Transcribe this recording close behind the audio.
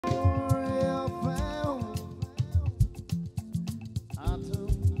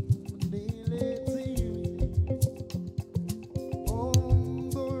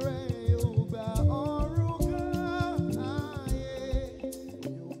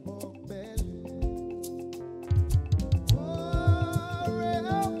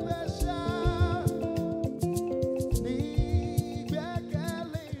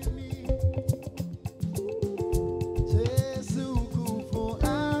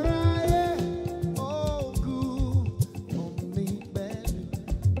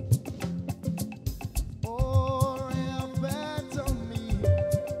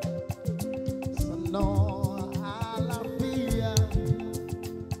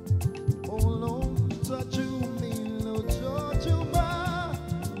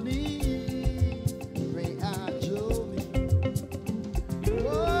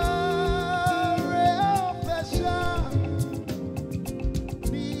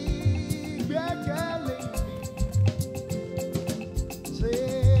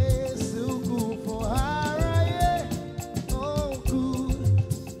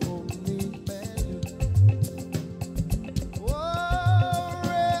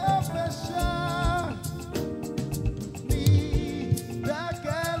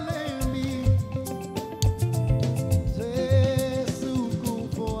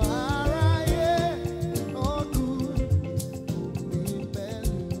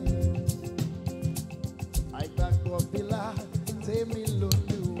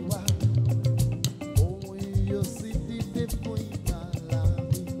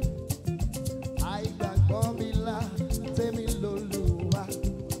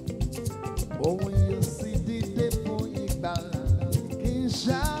Ohun yóò sì dìde fún ìgbàlà. Kì í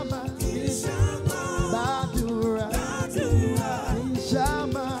ṣàmà gbàdúrà. Kì í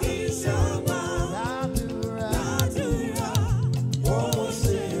ṣàmà gbàdúrà. Ohun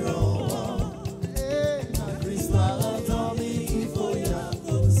ṣe ìrànwọ́. Na Kristo alọ́tọ́ mi ìfòyà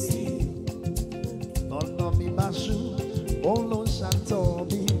kò sí. Ọ̀nà mi bá ṣú, òun ló ń ṣàtọ̀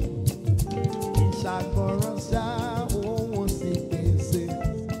mi. Ìṣàgbọràn ṣá, òun sì pèsè.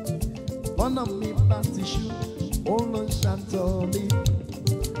 Ọ̀nà mi bá ti ṣú, òun ló ń ṣàtọ̀ mi.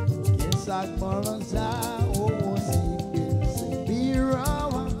 Ìṣàgbọràn ṣá, òun sì pèsè.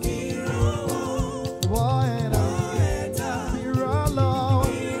 Ìrànwọ́, wọ́ ẹ̀dá. Ìrànlọ́wọ́,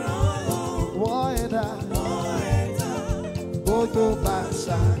 wọ́ ẹ̀dá. Gbogbo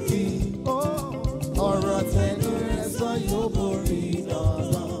bàṣà kí ọ̀rọ̀ tẹnu rẹ̀ sọ yóò borí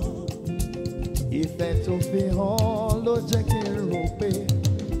dandan. Ìfẹ́ tó fi hàn ló jẹ́ kí n rò pé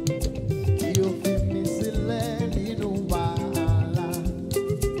kí o fi mi sílẹ̀ nínú wàhálà.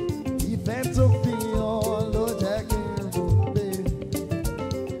 Ìfẹ́ tó fi hàn ló jẹ́ kí n rò pé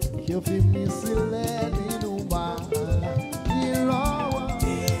kí o fi mi sílẹ̀ nínú wàhálà. Ìrànwọ́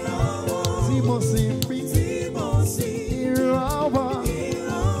tí mo sì ń rí. Ìrànwọ́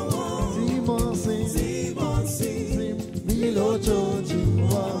tí mo sì ń rí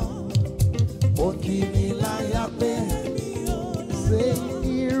lójoojúmọ́. Ó kì mí láyà pé ṣé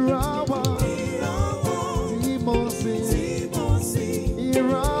ìrànwọ́ tí mo sì ń rí.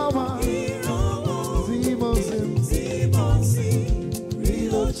 Ìrànwọ́ tí mo sì ń rí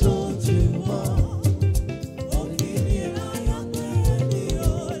lójoojúmọ́.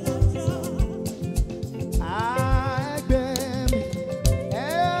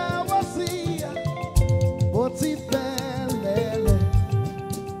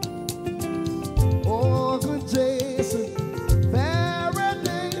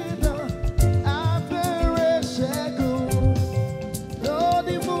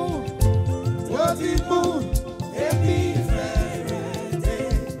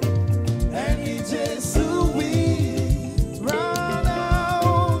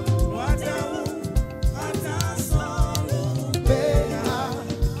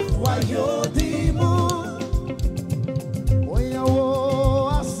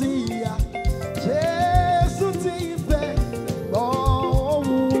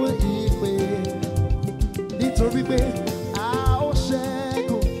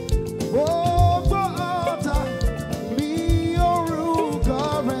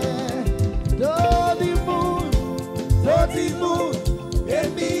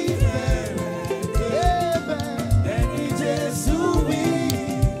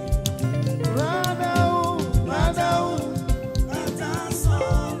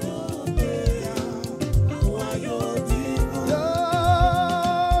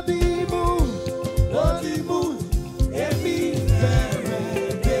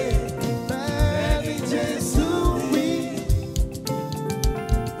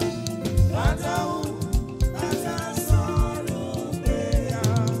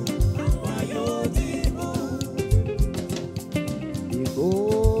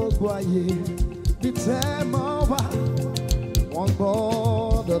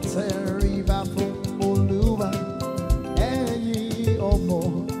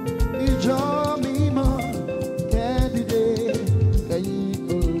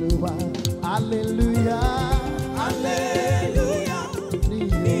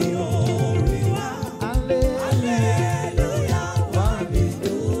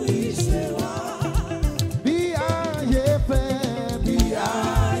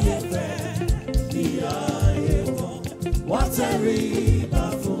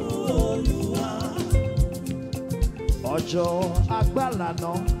 Ọjọ́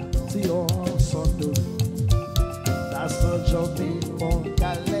agbálànà tí ó sọ̀dọ̀ lásọjọ́ mímọ́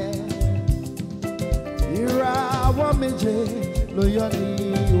kalẹ̀. Ìràwọ̀ méje ló yọ ní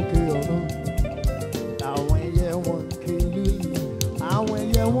òkè ọ̀run. Àwọn ẹyẹ wọn ké lùlù, àwọn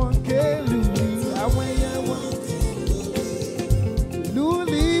ẹyẹ wọn ké lùlù, àwọn ẹyẹ wọn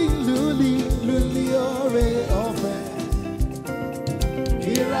lùlì lùlì lùlì oore ọ̀fẹ́.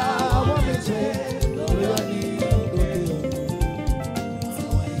 Ìràwọ̀ méje ló yọ ní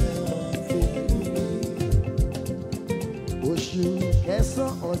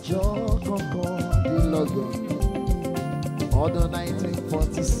kẹsàn ọjọ́ kọkàndínlọ́gbọ̀n ọdún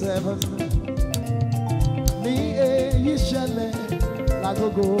 1947 ní èyí ṣẹlẹ̀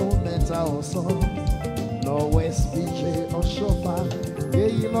lágogo mẹ́ta ọ̀sán lọ West Beach Ọ̀ṣọ́fà.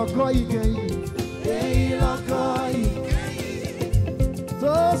 Èyí lọ́kọ́ ìkẹyìn, èyí lọ́kọ́ ìkẹyìn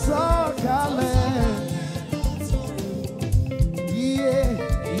tó sọ̀kalẹ̀. Iye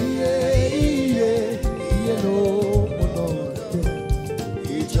iye iye.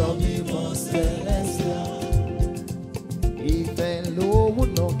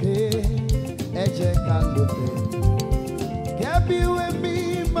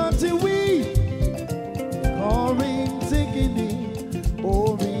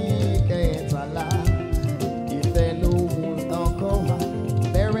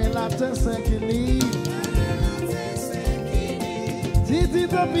 títí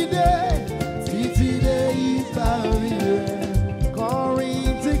tó fi dé, títí dé ìparí rẹ̀. Kọrin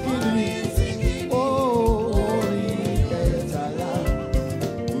tí kìíní, orin kẹtàlá,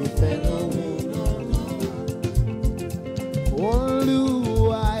 ìfẹ́ ló wù lọ́nà.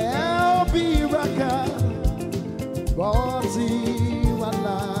 Olúwa ẹ ó bí ìràkà, bọ́ọ̀tì wà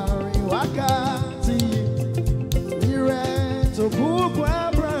láàrin wákàtí. Ìrẹ̀ tó bùkún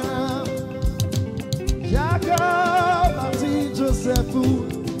Abraham, Jacob àti Joseph.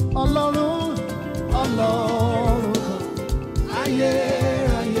 Ọlọ́run, Ọlọ́run kan,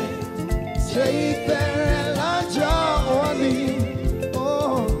 ayérayé, ṣe ìfẹ́ rẹ̀ lọ́jọ́ òní. Ó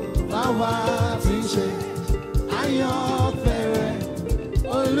láwa ti ṣe àyànfẹ́ rẹ̀,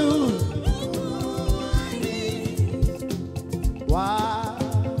 Olúwa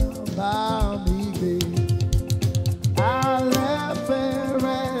bá mi gbé. Alẹ́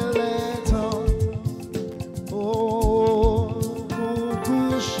fẹ́rẹ̀ lẹ́tàn, òkùnkùn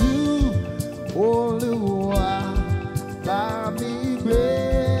ṣú. Olúwa bá mi gbé.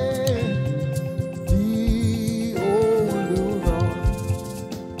 Bí olùràn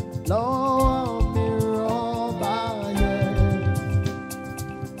lọ́wọ́ mi rọ́bà yẹn.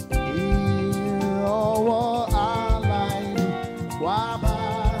 Ìrànwọ́ aláìní wá bá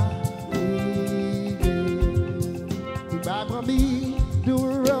mi gbé. Ìgbàgbọ́ mi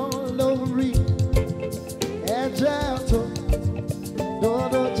dúró lórí ẹ̀jẹ̀ tó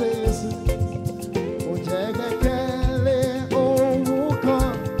lọ́dọ̀ Jésù. Mo jẹ́ gbẹ́kẹ̀lé ohun kan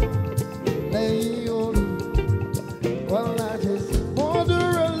lẹ́yìn olùkọ́lá Jésù. Mo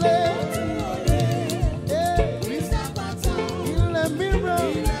dúró lé ilẹ̀ mìíràn,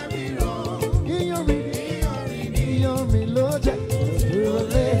 iyọ̀ mi ló jẹ́. Mo dúró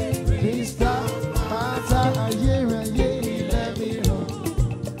lé Krista pátá ayérayé, ilẹ̀ mìíràn,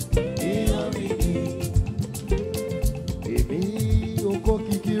 iyọ̀ mi kì í. Èmi oko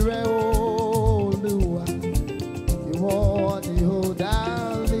kìkì rẹ̀ Olúwa, ìwọ ni ó dá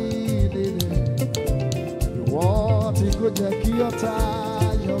mi nílẹ̀. Ìwọ tí kò jẹ́ kí ọ̀tá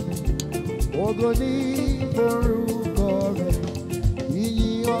yọ̀ mí. Ògo ní orúkọ rẹ̀,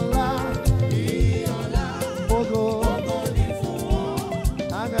 ìyìn ọlá, ògo,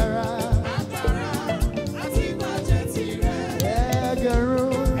 agbára, ẹgbẹ̀rún.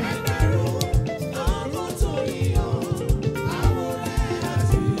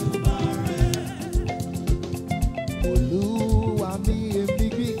 Olúwa mi èmi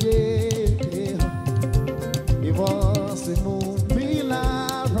gbígbé hàn, ìwọ sì mú mi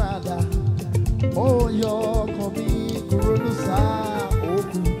láradá. Ó yọ ọkàn mi kúrò lùsà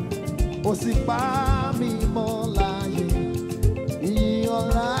òkú, ó sì pa mí mọ́ láàyè. Ìyìn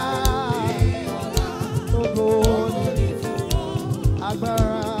ọlá, ògo ni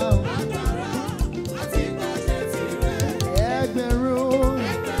agbára, ẹgbẹ̀rún.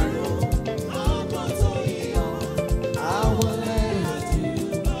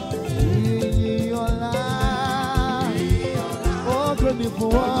 Ìyìn ọlá, ògo ni fún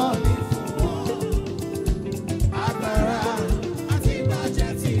wa. Agbára,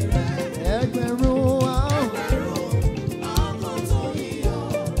 ẹgbẹ̀rún.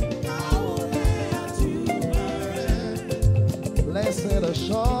 Blessed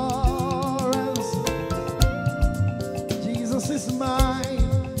assurance, Jesus is mine.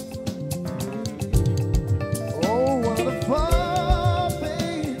 Oh, what a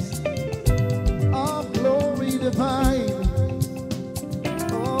foretaste of glory divine.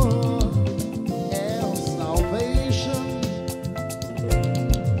 Oh, and salvation,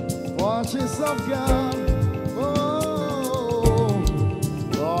 fortress of God. Oh,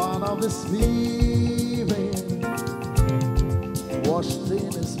 born of His Spirit, washed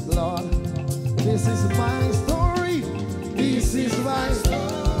in His blood. This is my story. This is my story.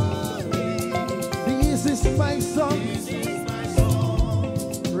 This is my song.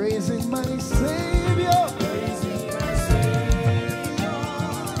 Praising my Savior.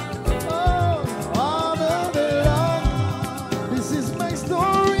 Oh, all the day long. This is my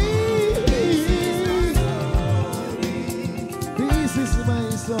story. This is my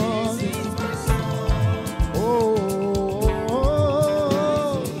song. Oh.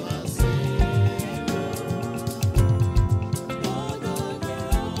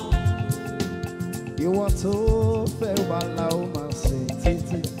 Ìwọ tó fẹ́ wà láò máa ṣe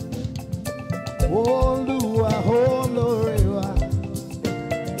títí. Olúwa olóore wa,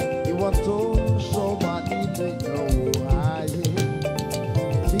 ìwọ tó ń ṣọ́ wa nínú ìdánwò ayé.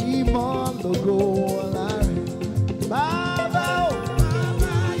 Mímọ́ lógo ọlá rẹ̀. Bàbá o,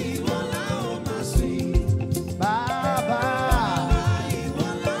 ìwọ la ó máa sìn. Bàbá, ìwọ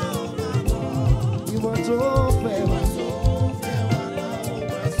la ó máa bọ̀. Ìwọ tó fẹ́ wà.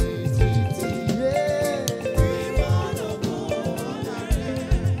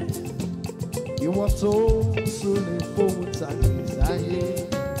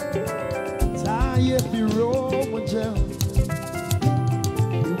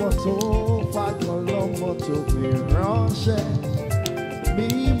 tó fàgọ́ lọ́mọ tó fi ránṣẹ́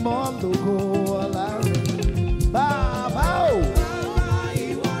mímọ́ lógo ọlá rẹ̀. Bàbá o. Bàbá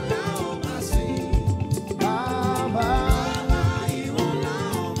ìwọ la ó máa sìn. Bàbá Ìwọ la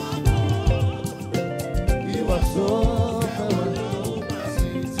ó máa bọ̀. ìwọ tó fẹ́ wá. La ó máa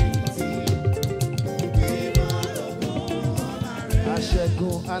sìn títí. Mímọ́ lógo ọlá rẹ̀.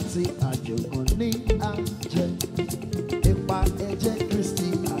 Aṣẹ́gun àti àjọ̀gùn ní àjẹ́. Ipa ẹ̀jẹ̀ Kristi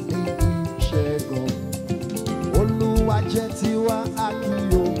àní ìṣẹ́gun. Olúwa jẹ́ tiwa a kì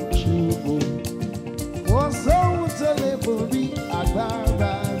yóò ṣubú. Kò sóhun tó lè borí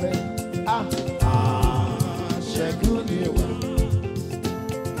agbára rẹ̀. Aṣẹ́gun ni wà.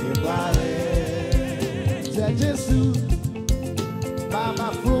 Ipa ẹ̀jẹ̀ Jésù. Bàbá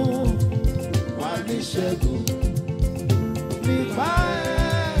fún wa ní ṣẹ́gun. Nípa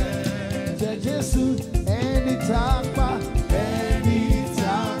ẹ̀jẹ̀ Jésù ẹni tá a pa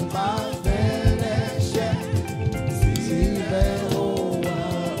fẹ́lẹ́ ṣẹ̀ síbẹ̀ ó wà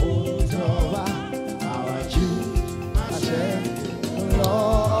ó jọba àwájú àṣẹ lọ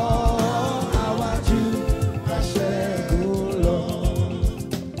àwájú àṣẹ lọ.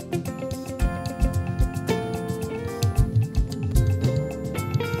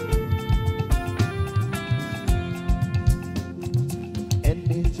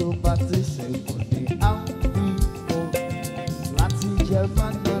 Ẹni tó bá ti ṣẹ́gun ní àfihàn láti jẹ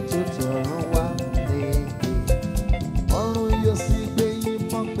mánà tó tọrọ wá léèké. Ọ̀run yóò sì gbé yín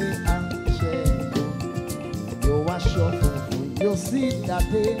mọ̀ pé à ń ṣẹ́gun. Yóò wá aṣọ funfun yóò sì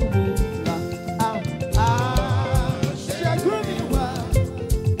dàdé wúrà. Ṣẹ́gun mi wá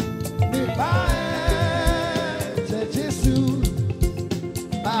nípa ẹ̀jẹ̀ Jésù.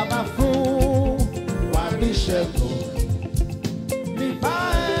 Bàbá fún wa ní ṣẹ́gun. Nípa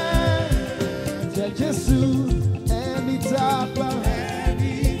ẹ̀jẹ̀ Jésù ẹni tá a pa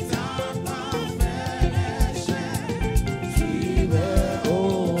fẹ́lẹ́ ṣẹ̀. síbẹ̀ ó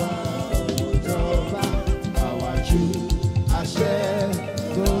wà ó jọba àwájú àṣẹ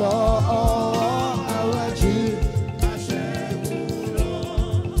lọ àwájú Àṣẹ lọ.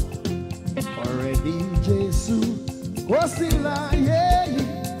 ọ̀rẹ́ ní Jésù kò sí láyé yìí.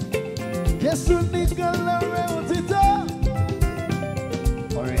 Jésù nìkan lọ́rẹ́ òtítọ́.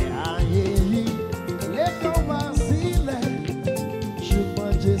 Ọ̀rẹ́ ayé yìí lẹ́kọ̀ọ́ wá sílẹ̀.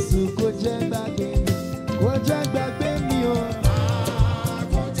 Ṣùgbọ́n Jésù kò jẹ́ gbàgbé mi, kò jẹ́ gbàgbé mi o.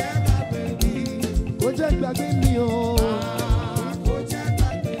 Kò jẹ́ gbàgbé mi. Kò jẹ́ gbàgbé mi o. Kò jẹ́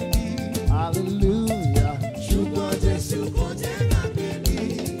gbàgbé mi. Hallelujah. Ṣùgbọ́n Jésù kò jẹ́ gbàgbé mi.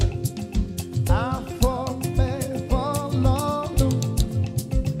 Afọ́mẹ́fọ́ lọ́dún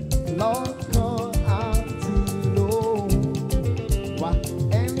lọ́kàn àti lóhùn. Wá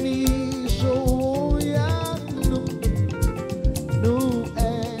ẹni ṣòwò yánu nú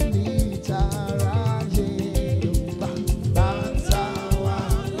ẹni tààrà yé bàtà wà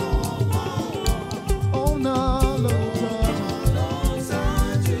lọ́wọ́. Òun náà ló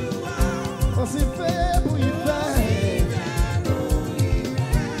tọ́jú wa. Ó sì fẹ́ bú ìfẹ́.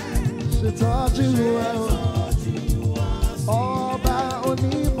 Ṣètọ́jú wa o. Ọba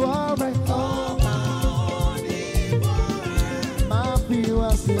oníbọ̀rẹ̀. Máa fi wá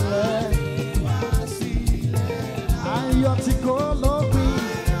sílẹ̀. Ayọ̀ tí kò lópin.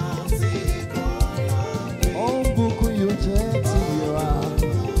 Ohun bùkún yóò jẹ́ tiwa.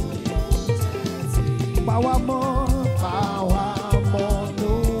 Pa wá mọ́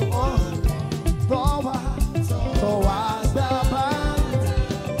nù ọ́. Tọ́ wá gbà bá.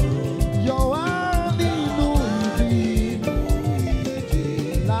 Yọ wá nínú ìdí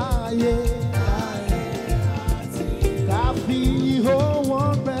láyé. Ká fi ihò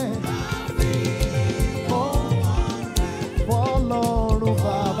wọn bẹ̀. Fọlọ́run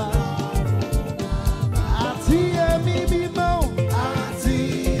bàbá. Àti ẹ̀mí mímọ́.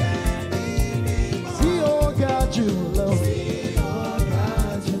 Tí ó ga jù lọ.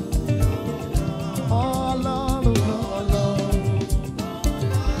 Ọlọ́run.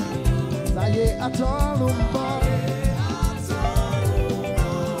 Láyé àtọ́run bọ̀.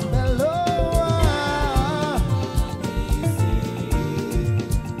 Mélòó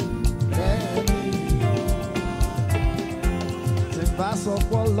tí n bá sọ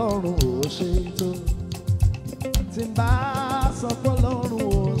pé Ọlọ́run ò ṣe tó. Tí n bá sọ pé Ọlọ́run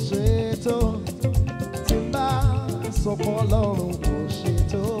ò ṣe tó. Tí n bá sọ pé Ọlọ́run ò ṣe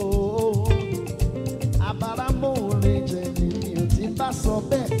tó. Abáramóore jẹ ni mi ò tí n bá sọ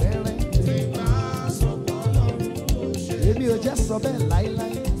bẹ́ẹ̀ fẹ́rẹ́. Èmi ò jẹ́ sọ bẹ́ẹ̀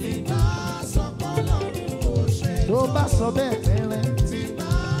láíláí. Tó bá sọ bẹ́ẹ̀ fẹ́rẹ́.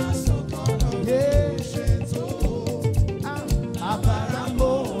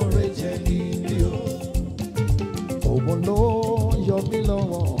 Abáramóore.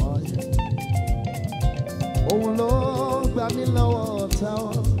 mí lọ́wọ́ ọ̀tá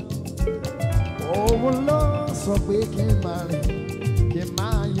wọn. Òun ló sọ pé kí n máa rìn, kí n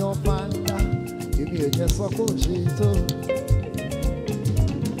máa yan fanda. Èmi ò jẹ́ sọ kó ṣe tó.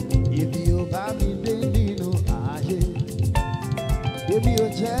 Ibi ò bá mi dé nínú ààyè. Èmi ò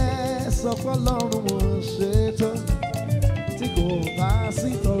jẹ́ sọ fọ́lọ́run mo ṣe tó. Tí kò bá sí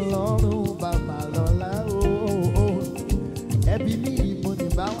tọ́lọ́run bàbá lọ́la o. Ẹbí ní ìbò ní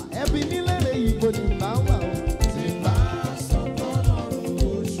bá wà, ẹbí nílẹ̀ ìbò ní bá wà o. Tí bá sọ fọ́lọ́run mo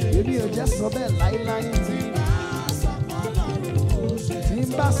ṣe tó. Èmi ò jẹ́ sọ bẹ́ẹ̀ láíláí. Tí bá sọ fọ́lọ́run mo ṣe tó. Tí n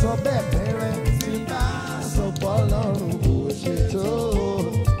bá sọ bẹ́ẹ̀ bẹ̀rẹ̀. Tí n bá sọ fọ́lọ́run mo ṣe tó.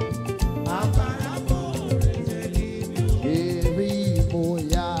 Àbáràbọ̀ rẹ̀ jẹ́ níbi o. Èrí mo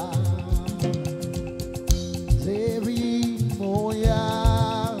yá. Èrí mo yá.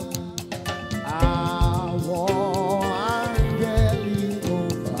 Àwọn áńgẹ́lì mo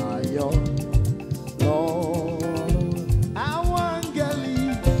fàyọ lọ́rùn. Àwọn áńgẹ́lì.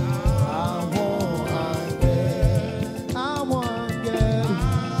 Àwọn áńgẹ́lì.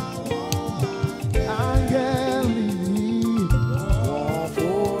 Áńgẹ́lì wọ́n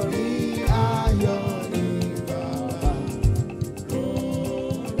forí ayọ̀ ní bàbá.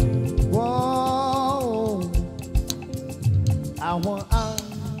 Wọ́n àwọn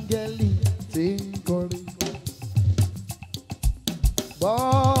áńgẹ́lì tí ń kọrin.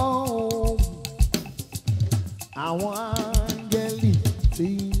 Wọ́n àwọn áńgẹ́lì tí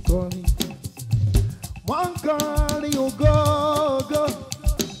ń kọrin. Wọ́n ń kọrin ògógó.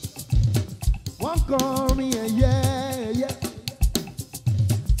 Wọ́n ń kọrin ẹ̀yẹ́yẹ́.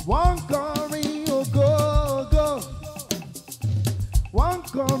 Wọ́n ń kọrin ògógó. Wọ́n ń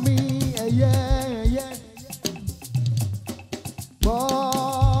kọrin ẹ̀yẹ́yẹ́. Gbọ́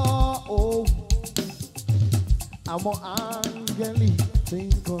ohùn àwọn áńgẹ́lì tí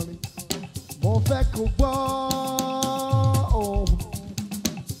ń kọrin. Mo fẹ́ kó gbọ́ ohùn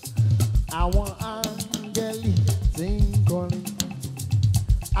àwọn áńgẹ́lì tí ń kọrin.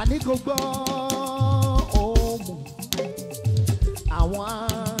 Àní kó gbọ́ ohùn àwọn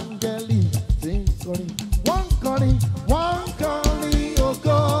áńgẹ́lì tí ń kọrin. Wọ́n ń kọrin, wọ́n ń kọrin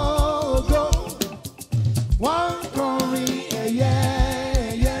ògo ògo. Wọ́n ń kọrin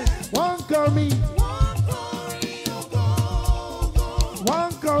ẹ̀yẹ́yẹ́. Wọ́n ń kọrin. Wọ́n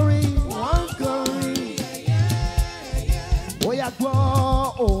ń kọrin, wọ́n ń kọrin. Ó yá gbọ́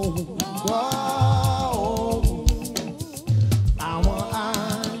ohùn, gbọ́ ohùn àwọn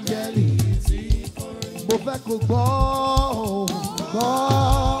áńgẹ́lì tí ń kọrin. Mo fẹ́ kó gbọ́ ohùn, gbọ́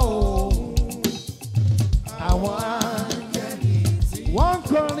ohùn àwọn áńgẹ́lì tí ń kọrin. Wọ́n ń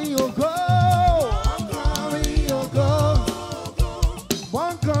kọrin ògo. Wọ́n ń kọrin ògo.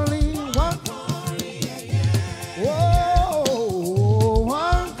 Wọ́n ń kọrin, wọ́n ń kọrin ẹ̀yẹ́.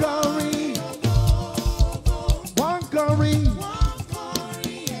 Wọ́n ń kọrin. Wọ́n ń kọrin.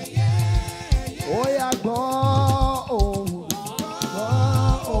 Ó yá gbọ́ ohùn, gbọ́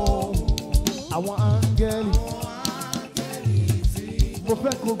ohùn àwọn áńgẹ́lì. Mo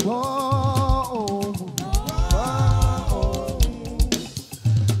fẹ́ kó gbọ́ ohùn, gbọ́ ohùn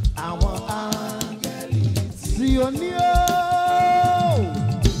àwọn áńgẹ́lì tí ó ní o.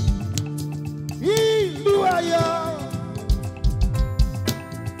 Ìlú ayọ̀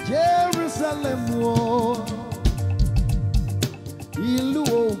Jerusalem o. Ìlú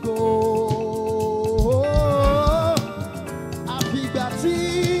ògo. Àfìgbà tí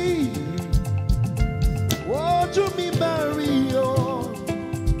ojú mi máa rí o.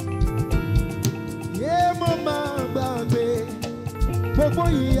 Yé mo máa gbàgbé gbogbo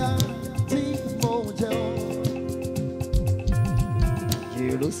ìyà tí mo jẹ o.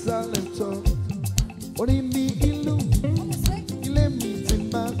 Jerusalem tán, orí mi ìlú, ilé mi ti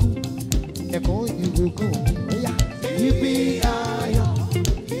máa kú, ẹ̀kọ́ ìwòkùn mi ó yá. Ibi ayọ̀,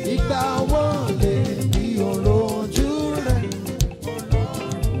 ìgbà wo lè bí olójú rẹ̀?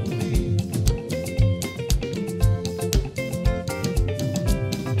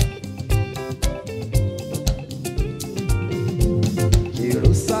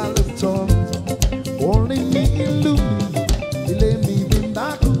 Jerusalem tán, orí mi ìlú mi, ilé mi ti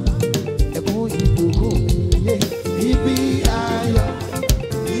máa kú, ẹ̀kọ́ ìwòkùn mi yé. Ibi ayọ̀,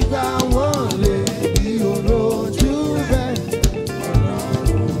 ìgbà wo lè bí olójú rẹ̀?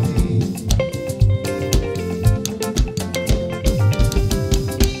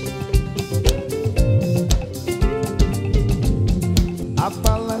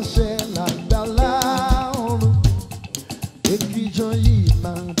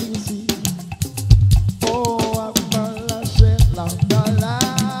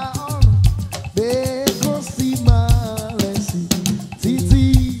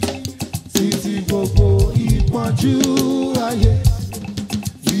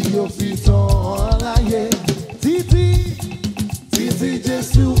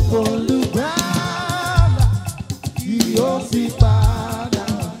 Jésù olùgbàlà yóò fi padà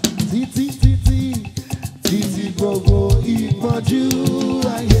títí títí títí gbogbo ìpọ́njú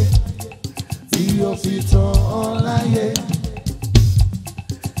ayé yóò fi tán láyé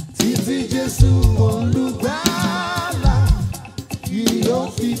títí Jésù olùgbàlà yóò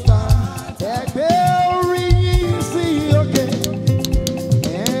fi padà. Ẹgbẹ́ orí yìí sí òkè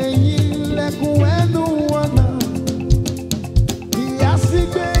ẹ̀yin lẹ̀kùn ẹnu ọ̀nà.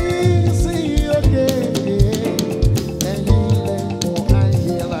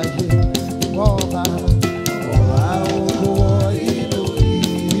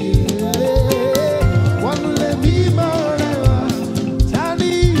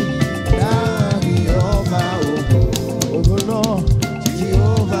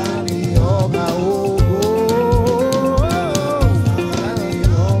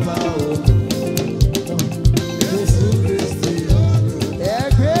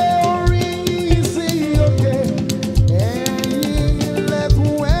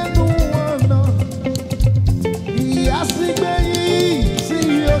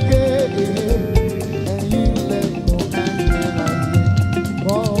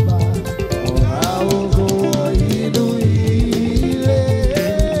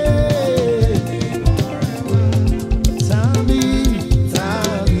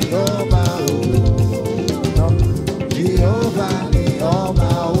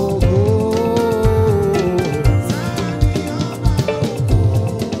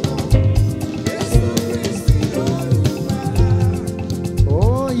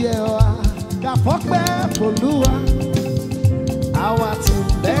 Olúwa àwa tí ń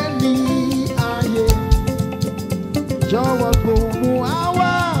bẹ ní ayé jọ̀wọ́ gbóhùn àwa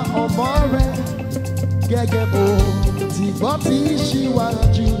ọmọ rẹ gẹ́gẹ́ bó ti gbọ́ ti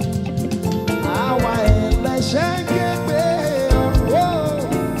ṣíwájú àwa ẹlẹ́ṣẹ̀ ń ké pé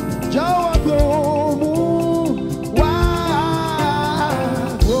jọ̀wọ́ gbóhùn wá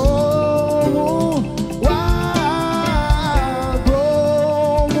gbóhùn wá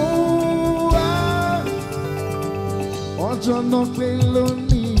gbóhùn wá. Ọjọ́ náà pé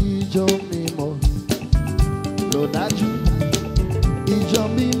lónìí ìjọ mímọ́ ló dájú ìjọ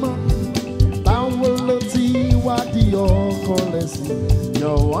mímọ́ báwo ló ti wádìí ọkàn rẹ̀ sí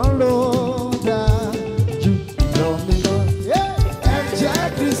yọ̀wọ́n ló dájú ìjọ mímọ́. Ẹ̀jẹ̀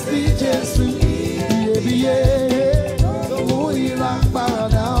Kristi Jésù iyebíye ló mú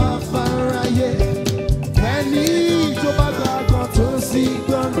ìràpadà wá fáráyé ẹni tó bá gbàgbọ́ tó sì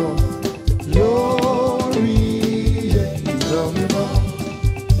gbọ́nà lórí ìjọ mímọ́.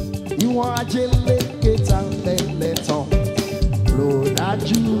 Ìwọ̀n ajẹ́lẹ̀ kẹta lẹ́lẹ̀ tán ló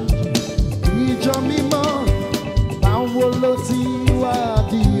dájú ìjọ mímọ́ báwo ló ti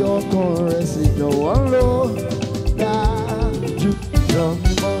wádìí ọkàn rẹ̀ sí jọ̀wọ́ ló dájú ìjọ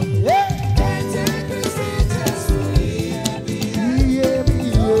mímọ́. Ẹ̀jẹ̀ Kristi Jésù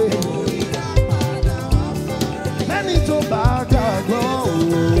iyebíye ló mú ìràpadà wá fáráyé ẹni tó bá gbàgbọ́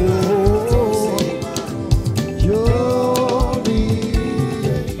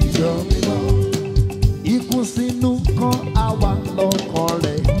sínú kan àwa lọ́kàn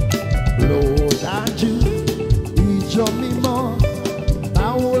rẹ̀ ló dájú ìjọ mímọ́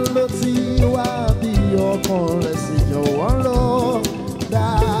báwo ló ti wá bí ọkàn rẹ̀ sì jọ̀wọ́ ló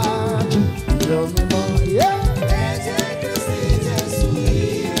dájú ìjọ mímọ́. Ẹ̀jẹ̀ Kristi Jésù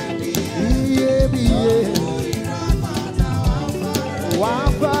iyebíye wá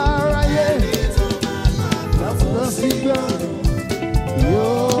fáráyé lọ sí gbọ́n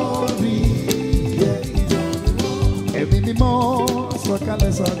yóò rí. Ẹ̀mí mímọ́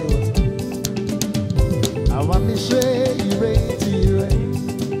sọ̀kalẹ̀ sọ̀rọ̀ àwa mi ṣe ìrètí rẹ̀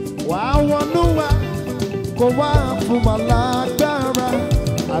wá wọnú wa kó wá fún wa lágbára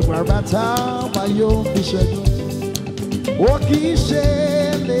agbára táwa yóò fi ṣẹ́gun ó kì í ṣe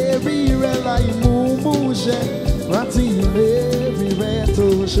lérí rẹ̀ láì mú ṣẹ rántí ìlérí rẹ̀ tó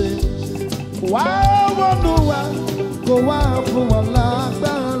ṣe wá wọnú wa kó wá fún wa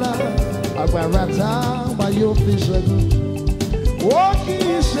lágbára agbára táwa yóò fi ṣẹ́gun ó kì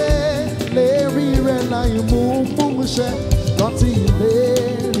í ṣe lérí rẹ̀ láì mú ṣẹ rántí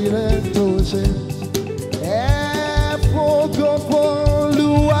ìlérí rẹ̀ tó ṣe. Ẹ fògo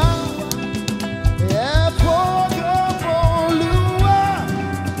f'Olúwa, ẹ fògo f'Olúwa,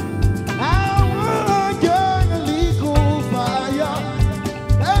 àwọn áńgẹ́lì kún fàyà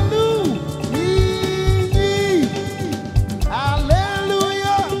pẹ̀lú yìnyín.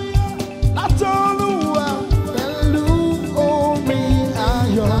 Hallelujah, lát'Olúwa pẹ̀lú orin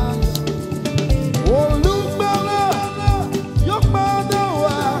ayọ̀. Olùgbàlà yóò padà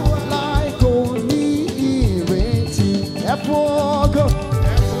wá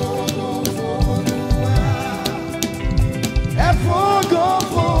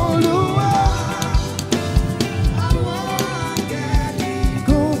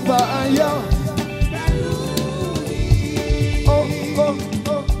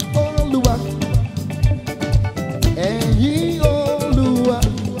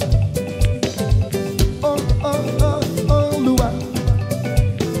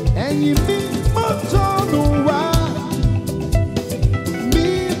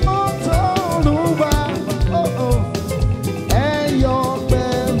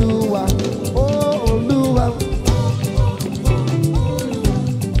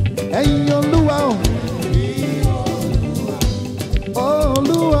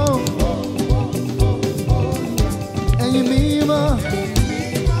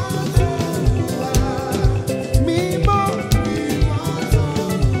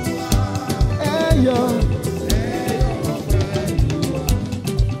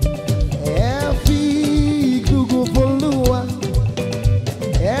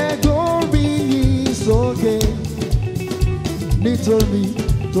nítorí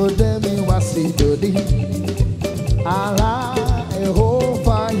tó dẹ́ mi wá sí dòní. Ara ẹ̀hó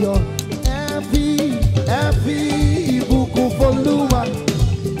fayọ̀ ẹ fi ìbùkún f'Olúwa.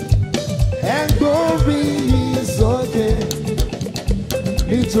 Ẹ gbórí yìí sókè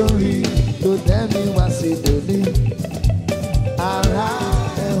nítorí tó dẹ́ mi wá sí dòní. Ara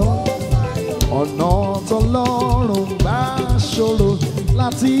ẹ̀hó ọ̀nà t'Ọlọ́run bá ṣòro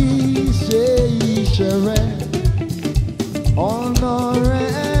láti ṣe iṣẹ́ rẹ̀. Ọ̀nà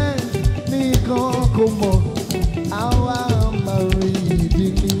rẹ̀ nìkan kò mọ̀, àwa máa rí ìdí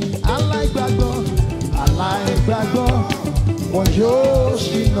ni. Aláìgbàgbọ́ wọn yóò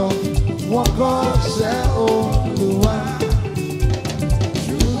ṣìnà, wọn kọsẹ̀ Olúwa.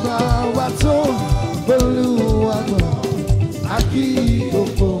 Ṣùgbọ́n àwa tó b'Olúwa gbọ́, a kì í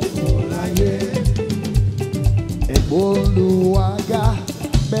òfófó láyé. Olúwa ga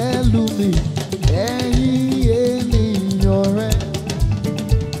pẹ̀lú mi, ẹ̀yin ènìyàn rẹ̀.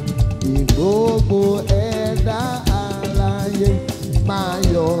 Gbogbo ẹ̀dá alààyè máa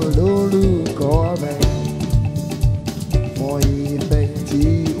yọ̀ lórúkọ rẹ̀. Fún ìfẹ́ tí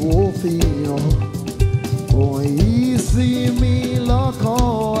ó fi hàn, fún ìsinmi lọ́kàn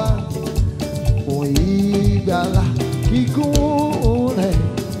wa, fún ìgbàlà kíkún rẹ̀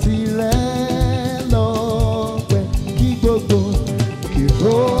tirẹ̀.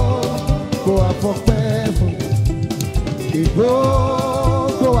 Gbogbo àfọpẹ́ fún,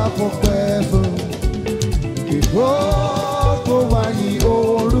 gbogbo àfọpẹ́ fún, gbogbo wa yìn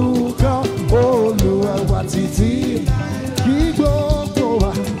orúkọ Olúwa wa títí.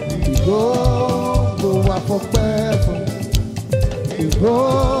 Gbogbo àfọpẹ́ fún,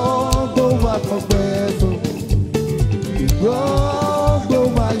 gbogbo àfọpẹ́ fún, gbogbo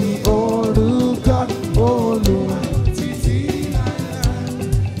wa yìn orúkọ Olúwa.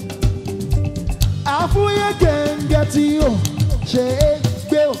 Àfúyẹ́ gẹ̀ǹgẹ̀ tí ó ṣe é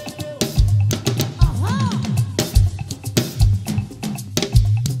gbé o.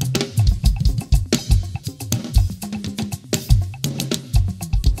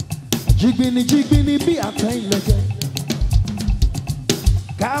 Jìgbìnì bí àtẹ ìlẹ̀kẹ̀.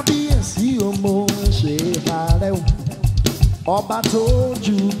 Kábíyèsí o mo ṣe bàrẹ̀ o. Ọba tó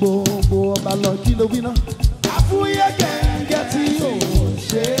ju gbogbo ọba lọ, kí ló wí náà? Àfúyẹ́ gẹ̀ǹgẹ̀ tí ó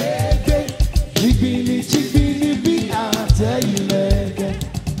ṣe é gbé. Jìgbìnì bí àtẹ ìlẹ̀kẹ̀.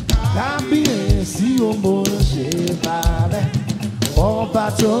 Kábíyèsí o mo ṣe bàrẹ̀. Ọba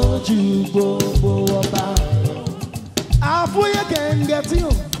tó ju gbogbo ọba lọ. Àfúyẹ́ gẹ̀ǹgẹ̀ tí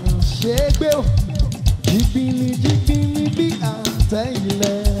ó ṣe é gbé o. Jìgbìnì bí àtẹ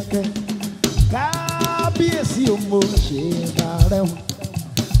ìlẹ̀kẹ̀. Kábíyèsí o mo ṣe bàrẹ̀ o.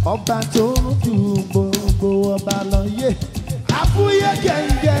 Ọba tó ju gbogbo ọba lọ yé. Àfúyẹ́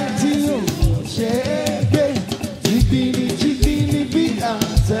gẹ̀ǹgẹ̀ tí ó ṣe é gbé. Jìgbìnì bí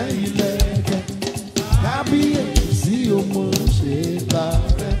àtẹ ìlẹ̀kẹ̀. Kábíyèsí o mo ṣe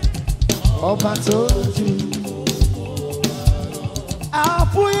bàrẹ̀. Ọba tó ju gbogbo ọba lọ.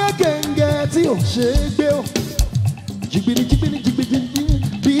 Àfúyẹ́ gẹ̀ǹgẹ̀ tí ó ṣe é gbé o. Jìgbìnì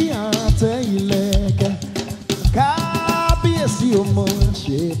bí àtẹ ìlẹ̀kẹ̀. Kábíyèsí o mo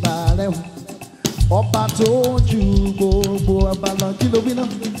ṣe bàrẹ̀ o. Ọba tó ju gbogbo ọba lọ, kí ló wí náà?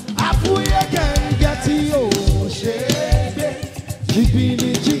 Àfúyẹ́ gẹ̀ǹgẹ̀ tí ó ṣe é gbé.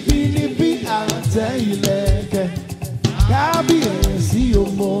 Jìgbìnì bí àtẹ ìlẹ̀kẹ̀. Kábíyèsí o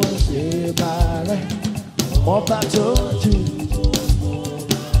mo ṣe bàrẹ̀. Ọba tó ju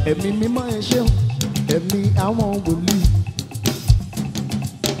ẹ̀mí mímọ́ ẹ ṣeun, ẹ̀mí àwọn wòlíì.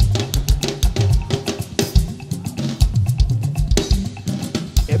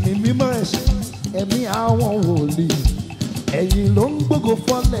 Ẹ̀mí mímọ́ ẹ ṣeun, ẹ̀mí àwọn wòlíì. Ẹ̀yin ló ń gbógo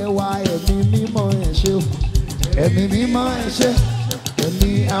fọ́lẹ̀ wa, ẹ̀mí mímọ́ ẹ ṣeun, ẹ̀mí mímọ́ ẹ ṣe, ẹ̀mí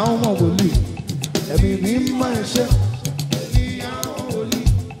àwọn wòlíì. Ẹ̀mí mímọ́ ẹ ṣe, ẹ̀mí àwọn wòlíì.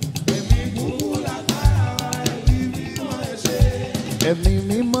 Ẹ̀mí kúkú lágbára wa, ẹ̀mí mímọ́ ẹ ṣe. Ẹ̀mí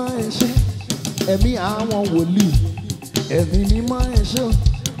mímọ́ ẹ ṣe, ẹ̀mí àwọn wòlíì. Ẹ̀mí mímọ́ ẹ ṣe,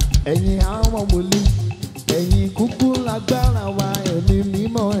 ẹ̀yin àwọn wòlíì. Ẹ̀yin kúkú lágbára wa, ẹ̀mí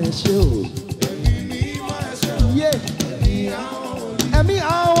mímọ́ ẹ ṣe o. Ẹ̀mí mímọ́ ẹ ṣe o. Ẹ̀mí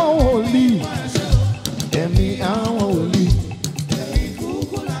àwọn wòlíì. Ẹ̀mí àwọn wòlíì. Ẹ̀mí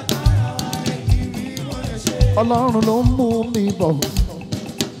kúkú lágbára wa, ẹ̀mí mímọ́ ẹ ṣe. Ọlọ́run ló ń mú mi bọ̀.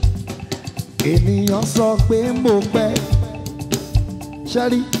 Ènìyàn sọ pé mo pẹ́.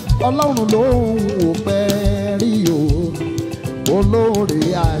 Ṣẹ́rí Ọlọ́run ló ń wò pẹ́ rí o. Olóore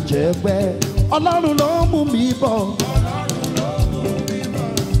àjẹpẹ́. Ọlọ́run ló ń mú mi bọ̀.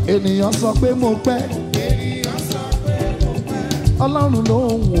 Ènìyàn sọ pé mo pẹ́. Ọlọ́run ló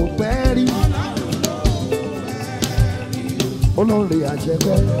ń wò pẹ́ rí. olóore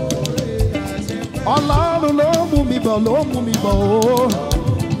àjẹpẹ́. Ọlọ́run ló mú mi bọ̀, ló mú mi bọ̀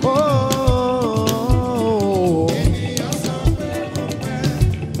o.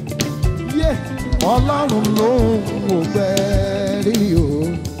 Ọlọ́run ló mú gbẹ́rí o,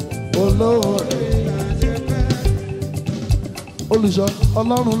 olóore àjẹpẹ́. Olùṣọ́,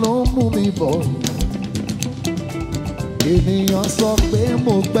 Ọlọ́run ló mú mi bọ̀. Ènìyàn sọ pé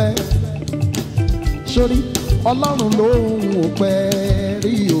mo pẹ́. Sórí Ọlọ́run ló mú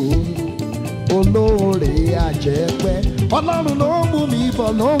gbẹ́rí o, olóore àjẹpẹ́. Ọlọ́run ló mú mi bọ̀,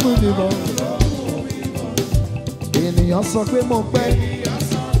 ló mú mi bọ̀. Ènìyàn sọ pé mo pẹ́.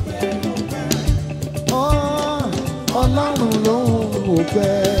 Ọlọ́run ló mú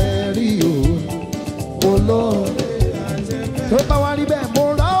gbẹ́rí o, olóore àjẹpẹ́. Tó bá wá rí bẹ́ẹ̀, mo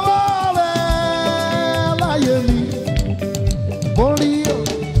rọ́wọ́ rẹ̀ láyé mi. Mo rí o,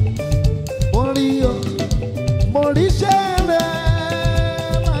 mo rí o, mo rí iṣẹ́ rẹ̀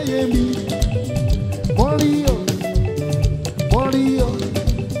láyé mi. Mo rí o, mo rí o,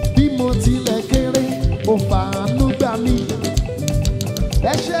 bí mo tilẹ̀ kéré, ó fàánú gbà mí.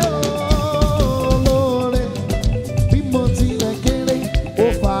 Ẹ ṣé o.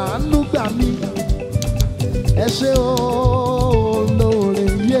 Ẹ ṣé olóore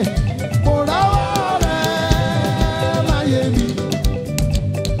yẹ, mo rọ́wọ́ rẹ̀ láyé mi.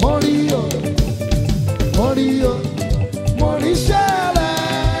 Mo rí o, mo rí o, mo rí iṣẹ́ rẹ̀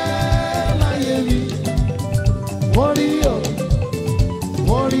láyé mi. Mo rí o,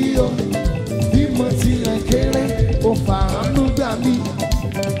 mo rí o, bí mo tilẹ̀ kéré, ó fàánú gbà mí.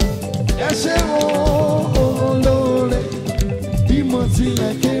 Ẹ ṣé olóore, bí mo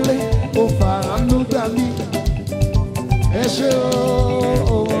tilẹ̀ kéré, ó fàánú gbà mí. Ẹ ṣé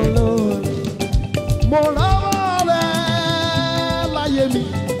olóore, mo rọ́wọ́ rẹ̀ láyé mi.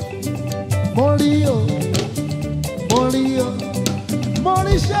 Mo rí o, mo rí o, mo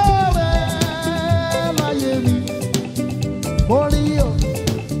rí iṣẹ́ rẹ̀ láyé mi. Mo rí o,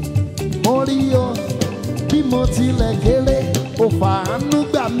 mo rí o, bí mo tilẹ̀ kéré, ó fàánú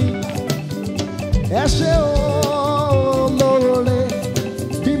gbà mí. Ẹ ṣé olóore,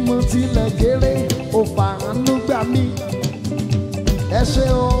 bí mo tilẹ̀ kéré, ó fàánú gbà mí. Ẹ ṣé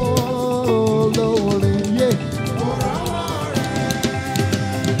olóore yé.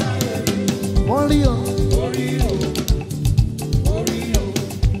 Mo rí o,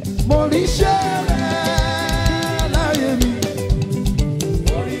 mo rí iṣẹ́ rẹ̀ láyé mi.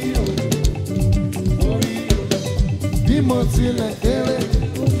 Bí mo tilẹ̀ kéré,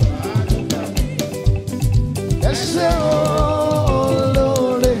 ẹ ṣé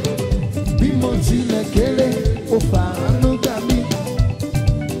olóore, bí mo tilẹ̀ kéré, ó fàánú gbà mí.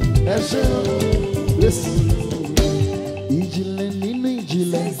 Ẹ ṣé listen. Ìjìnlẹ̀ nínú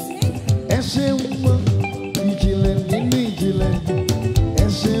ìjìnlẹ̀, ẹ ṣé mọ́. Ìjìnlẹ̀ nínú ìjìnlẹ̀, ẹ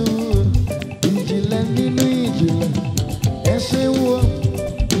ṣé mọ́. Ìjìnlẹ̀ nínú ìjìnlẹ̀, ẹ ṣé mọ́.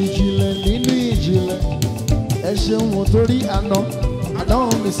 Ìjìnlẹ̀ nínú ìjìnlẹ̀, ẹ ṣé mọ́. Torí àná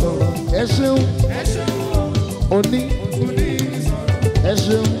mi sọ̀rọ̀, ẹ ṣé mọ́. Òní ẹ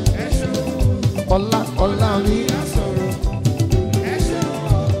ṣé mọ́. Ọlá mi sọ̀rọ̀.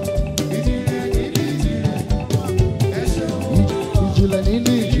 Ìjìnlẹ̀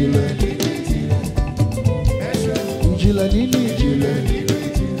nínú ìjìnlẹ̀, ìjìnlẹ̀ nínú ìjìnlẹ̀,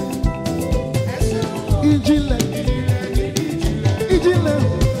 ìjìnlẹ̀, ìjìnlẹ̀, ìjìnlẹ̀,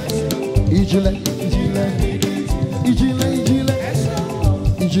 ìjìnlẹ̀, ìjìnlẹ̀,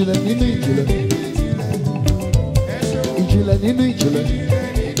 ìjìnlẹ̀ nínú ìjìnlẹ̀, ìjìnlẹ̀ nínú ìjìnlẹ̀,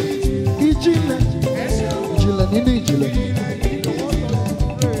 ìjìnlẹ̀, ìjìnlẹ̀ nínú ìjìnlẹ̀,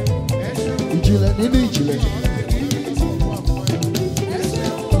 ìjìnlẹ̀ nínú ìjìnlẹ̀.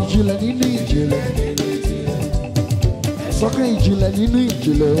 Ìjìnlẹ̀ nínú ìjìnlẹ̀, sọ́kàn ìjìnlẹ̀ nínú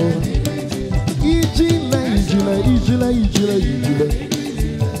ìjìnlẹ̀ o. Ìjìnlẹ̀, ìjìnlẹ̀, ìjìnlẹ̀, ìjìnlẹ̀, ìjìnlẹ̀.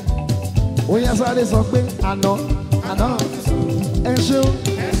 Ó yá sáré sọ pé àná, ẹ ṣé o.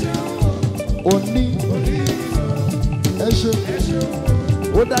 Òní, ẹ ṣé o.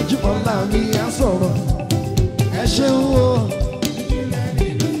 Ó dájú ọ̀la mi á sọ̀rọ̀. Ẹ ṣé o.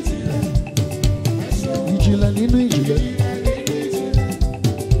 Ìjìnlẹ̀ nínú ìjìnlẹ̀.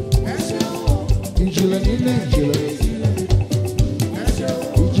 Ìjìnlẹ̀ nínú ìjìnlẹ̀,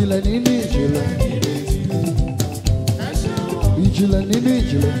 ìjìnlẹ̀ nínú ìjìnlẹ̀, ìjìnlẹ̀ nínú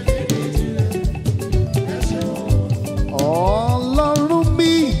ìjìnlẹ̀. Ọlọ́run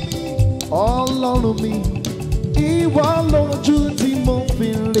mi, Ọlọ́run mi, ìwọ lójú tí mo fi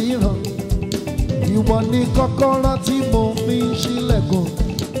ríran, ìwọ ní kọ́kọ́rọ́ tí mo fi ń ṣílẹ̀kùn,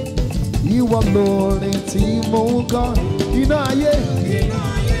 ìwọ lórin tí mo ń kọ. Iná ayé.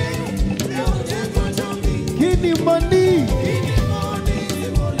 Kí ni mo ní?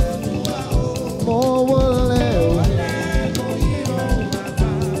 mo wọlé o.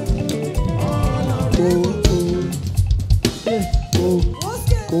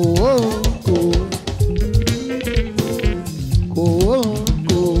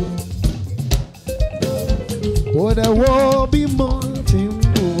 Kò dẹ̀ wo bí mo ti ń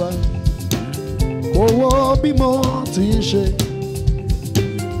hùwà, kò wo bí mo ti ń ṣe,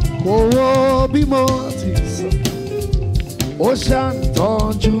 kò wo bí mo ti ń sọ. Ó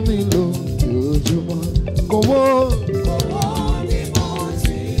ṣàǹtọ́jú mi lójoojúmọ́. Kò wo bí mo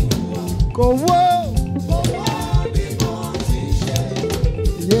ti ń hùwà, kò wo bí mo ti ń ṣe,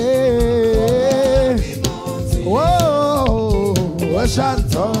 ó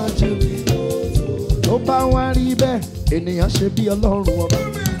ṣàǹtọ́jú mi. Tó bá wá rí bẹ́ẹ̀, ènìyàn ṣe bí Ọlọ́run ọba.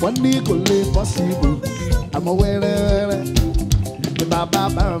 Wọ́n ní kò lè possible, àmọ́ wẹ́rẹ́wẹ́rẹ́ ni bàbá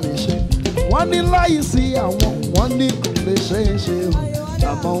bá mi ṣe. Wọ́n ní láyé sí àwọn, wọ́n ní kò lè ṣeé ṣe o,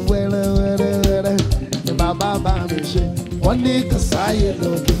 àmọ́ wẹ́rẹ́wẹ́rẹ́ ni bàbá bá mi ṣe. Wọ́n ní kò sáyé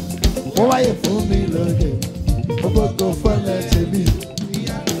lóde, ó wáyé fún mi lóde, ó gbogbo fọ́lẹ̀ tèmi.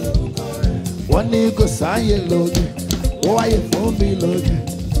 Wọ́n ní kò sáyé lóde, ó wáyé fún mi lóde,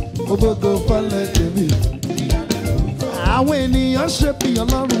 ó gbogbo fọ́lẹ̀ tèmi. Àwọn ènìyàn ṣe bí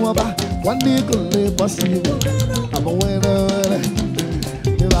Ọlọ́run ọba, wọ́n ní kò lè bọ́ sí ibò, àmọ́ wẹ́rẹ́wẹ́rẹ́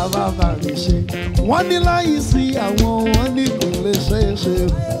ni bàbá bá mi ṣe. Wọ́n ní láyé sí àwọn, wọ́n ní kò lè ṣeé ṣe,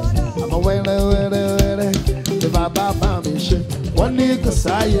 àmọ́ wẹ́rẹ́wẹ́rẹ́ ni bàbá bá mi ṣe. Wọ́n ní kò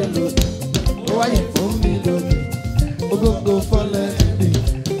sáyé lóde, ó wáyé fún mi lóde, ó gbogbo fọ́lẹ̀ tèmi.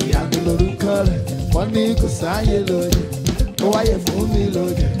 Ìyanu lórúkọ rẹ̀. Wọ́n ní kò sáyé lóde, ó wáyé fún mi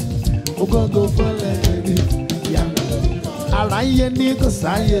lóde, ó gbogbo fọ́lẹ̀ tèmi. Aláyé ní kò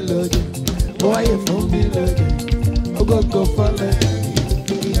sáyé lóde, ó wáyé fún mi lóde, ó gbogbo fọ́lẹ̀.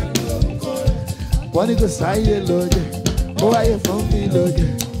 Wọ́n ní kò sáyé lóde, ó wáyé fún mi lóde,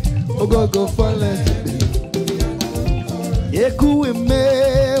 ó gbogbo fọ́lẹ̀. Eku eme,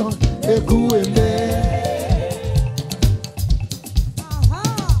 eku eme,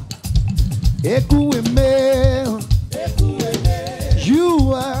 eku eme.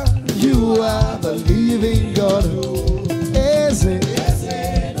 You are the living God. No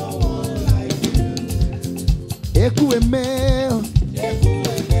one like you. Eku eme, eku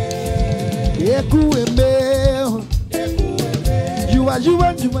eme. You are.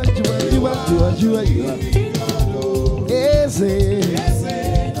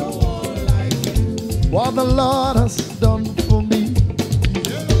 No one like you. What the Lord has done for me,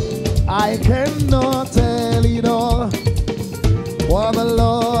 I cannot tell it all. What the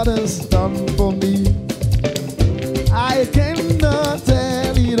Lord has done for me, I cannot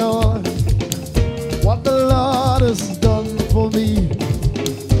tell it all. What the Lord has done for me,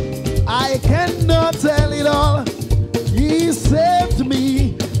 I cannot tell it all. He saved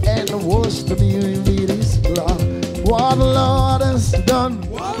me and washed me with His blood. What the Lord has done,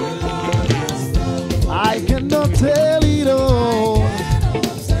 I cannot tell it all.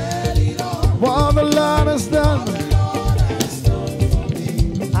 What the Lord has done,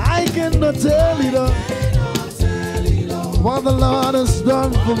 I cannot tell it all. What the Lord has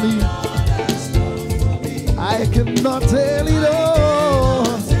done for me, I cannot tell it all.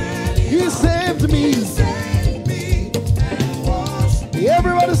 He saved me.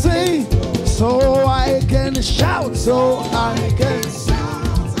 Everybody say, so I can shout, so I can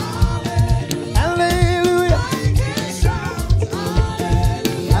shout. Hallelujah.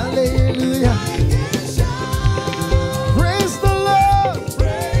 Hallelujah. Praise the Lord.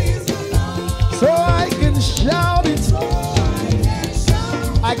 So I can shout it.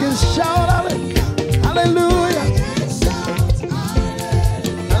 I can shout hallelujah.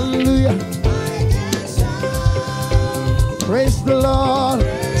 Hallelujah. Praise the Lord.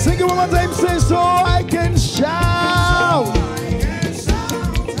 Sing it one more time. Say, so I can shout.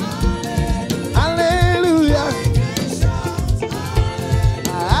 Hallelujah.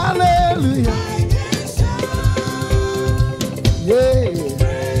 Hallelujah. Yeah.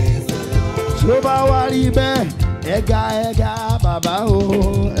 So bawari be ega baba o,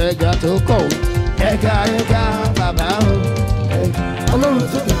 ega to ko, ega baba o. Ọlọ́run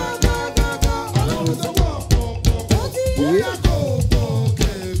tó kọ.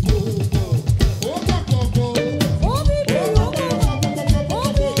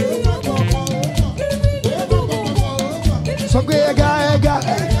 Sọ pé ega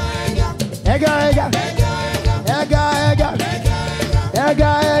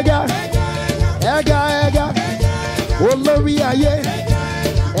olórí ayé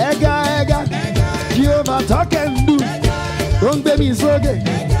ega Jehovah talk and do. Tó ń gbé mi sókè,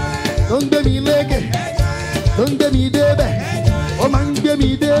 tó ń gbé mi lékè, tó ń gbé mi débẹ̀, ó máa ń gbé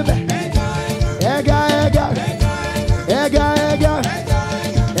mi débẹ̀.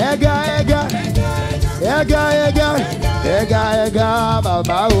 Ega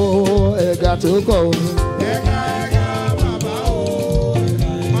baba o, ega tó kọ o. bàbá o.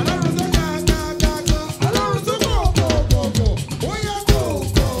 Ọlọ́run tó ga, Ọlọ́run tó kọ̀. Ó yẹ kó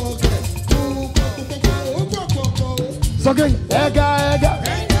Sọ́kè ega.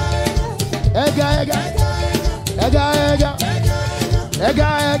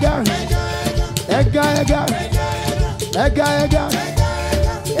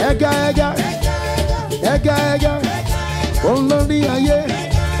 Olórí ayé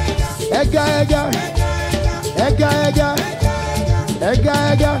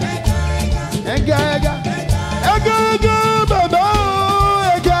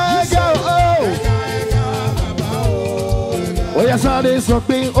ega bàbá o oya sáré sọ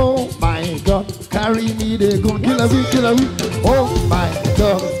pé oh my God carry me dey go kí la wí oh my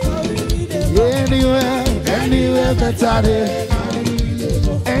God anywhere better dey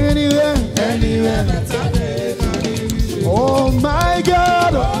anywhere better dey. Oh my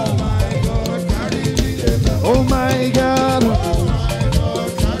God, oh my God, anywhere,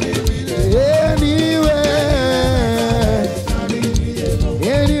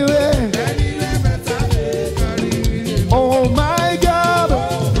 oh my God,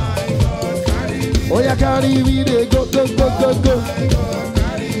 oh yeah, carry me there, go,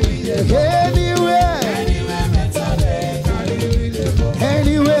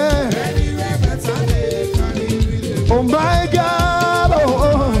 anywhere, oh my God,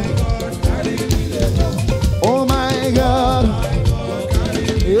 oh my God,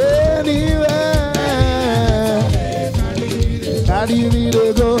 anywhere, carry me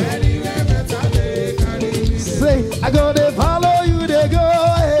to go. Say, I gotta follow you to go.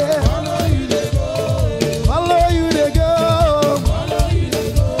 Follow you to go.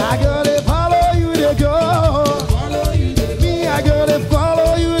 I gotta follow you to go. Me, I gotta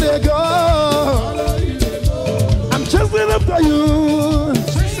follow you to go. Chasing after you,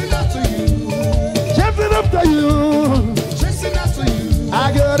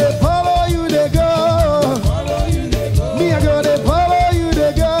 I gotta follow you to go. Me, I gotta follow you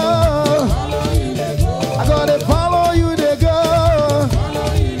to go. I gotta follow you to go.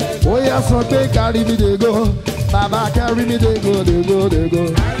 Oh yeah, so they carry me to go. Baba carry me to go, they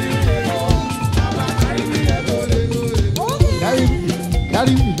go.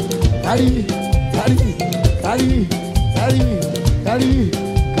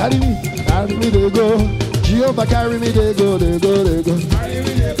 Carry me to go. Jehovah carry me to go.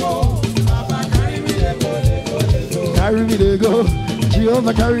 Carry me to go.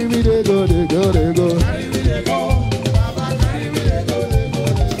 Jehovah carry me to go.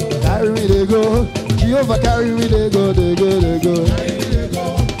 Carry me to go. Jehovah carry me to go.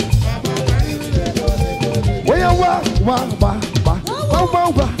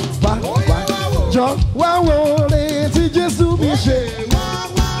 Jọ wá wo lè tí Jésù mi ṣe.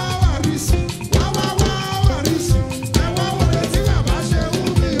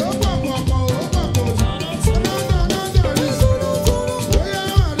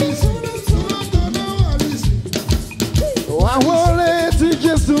 Wá wo lè tí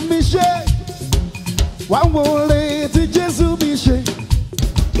Jésù mi ṣe. Wá wo lè tí Jésù mi ṣe.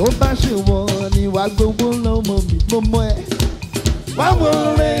 Tó bá ṣe wọ́n ni wàá gbogbo lọ́mọ mi mọ́mọ́ ẹ̀. Wá wo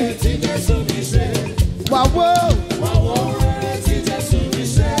lè tí Jésù mi ṣe. Wá wo lè tí Jésù mi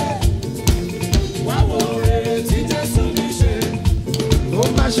ṣe. Wá wo lè tí Jésù mi ṣe. Tó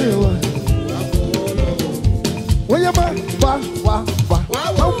bá ṣe wọ́n. Wọ́n yẹ mọ́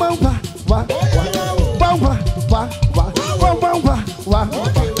wá.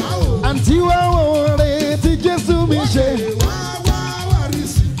 Àǹtí wá wo lè tí Jésù mi ṣe.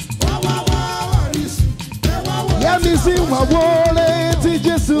 Yẹ́mi sí wá wo lè tí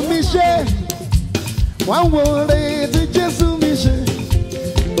Jésù mi ṣe. Wá wo lè tí Jésù mi ṣe.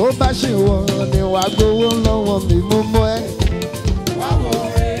 Tó bá ṣe wọ́n ni wàá gbowó lọ́wọ́ mi mú mọ́ ẹ. Wá wo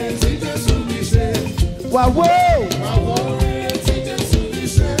lè tí Jésù mi ṣe. Wá wo lè tí Jésù mi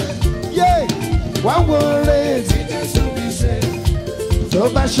ṣe. Wá wo lè tí Jésù mi ṣe. Tó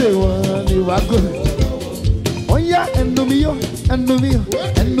bá ṣe wọ́n ni wàá gbowó. Ó yá ẹnu mi yó.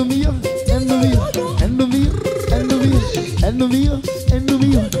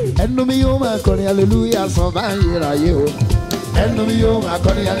 Ẹnu mi yóò máa kọrin hallelujah sọ báyìí ráyé o. Ẹnu mi yóò máa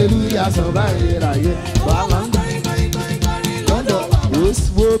kọrin hallelujah sọ báyìí ráyé. Wàá máa ń gbà lọ́dọ̀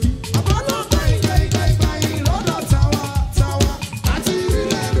oṣù bí.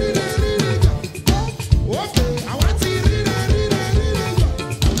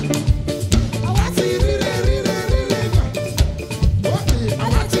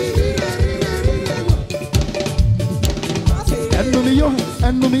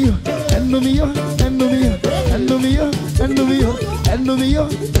 Ẹnu mi yó. ẹnu mi yó, ẹnu mi yó, ẹnu mi yó,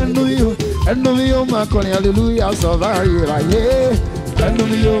 ẹnu mi yó, ẹnu mi yó máa kọrin hallelujah sọ̀rọ̀ ayérayé. Ẹnu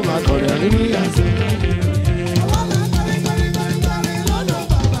mi yó máa kọrin hallelujah sọ̀rọ̀.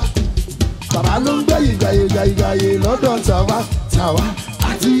 Bàbá ló ń gbé ìgbàyè lọ́dọ̀ tàwa tàwa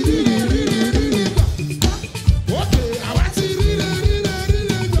àti rírì.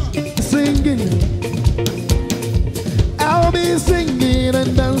 Singing, I'll be singing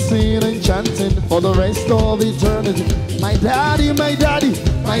and dancing and chanting for the rest of eternity. My daddy, my daddy,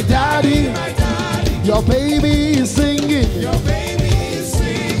 my daddy, your baby is singing. Your baby is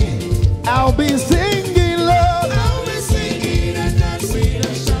singing. I'll be singing, Lord. I'll be singing and dancing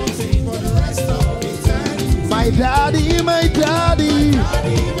and shouting for the rest of eternity. My daddy, my daddy,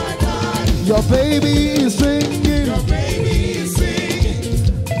 Daddy, my daddy, your baby is singing. your baby is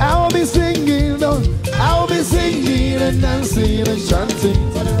singing. I'll be singing, Lord. I'll be singing and dancing and chanting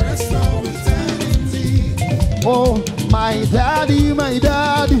For the rest of eternity. Oh, my daddy,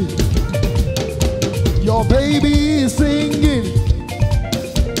 your baby is singing.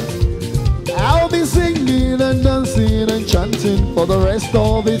 I'll be singing and dancing and chanting for the rest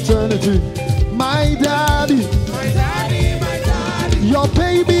of eternity. My daddy, My daddy, your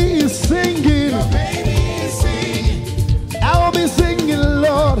baby is singing. your baby is singing. I'll be singing,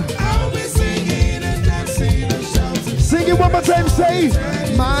 Lord. I'll be singing and dancing and shouting. Sing it one more time, say,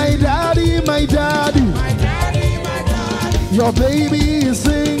 my daddy, My daddy, your baby is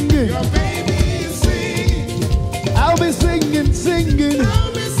singing. your baby is singing. I'll be singing, singing.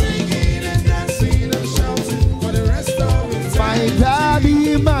 I'll be singing and dancing and shouting for the rest of eternity. My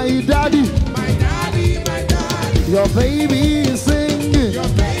daddy, My daddy, your baby is singing. your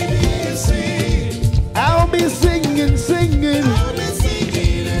baby is singing. I'll be singing, singing. I'll be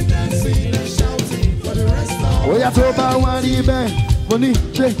singing and dancing and shouting for the rest of Oya tó bá wá rí bẹ́ẹ̀, mo ní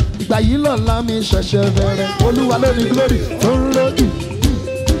ṣe ìgbà yìí lọ́la mi ṣẹ̀ṣẹ̀ bẹ̀rẹ̀. Olúwa ló ní glory tó ń lókì.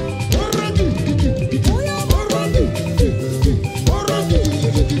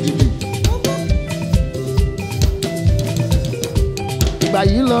 Ìgbà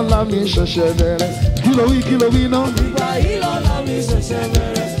yìí lọ́la mi ṣẹ̀ṣẹ̀ bẹ̀rẹ̀. Kí ló wí náà? Ìgbà yìí lọ́la mi ṣẹ̀ṣẹ̀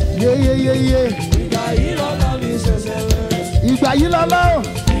bẹ̀rẹ̀. Yéyéyéyé. Ìgbà yìí lọ́la mi ṣẹ̀ṣẹ̀ bẹ̀rẹ̀. Ìgbà yìí lọ́la o.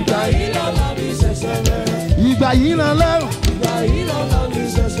 Ìgbà yìí lọ́la mi ṣẹ̀ṣẹ̀ bẹ̀rẹ̀. Ìgbà yìí lọ́la o. Ìgbà yìí lọ́la mi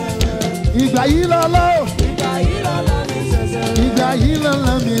ṣẹ̀ṣẹ̀ bẹ̀rẹ̀. Ìgbà yìí lọ́la o. Ìgbà yìí lọ́la mi ṣẹ̀ṣẹ̀ bẹ̀rẹ̀. Ìgbà yìí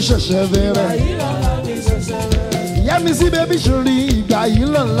lọ́la mi ṣẹ̀ṣẹ̀ Ìgbà bẹ̀rẹ̀. yìí lọ́la mi ṣẹ̀ṣẹ̀ bẹ̀rẹ̀. Ìyá mi sí bébí sórí ìgbà yìí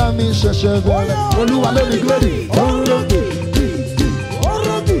lọ́la mi ṣẹ̀ṣẹ̀ bẹ̀rẹ̀. Olúwa ló ní glory tó ń lókè.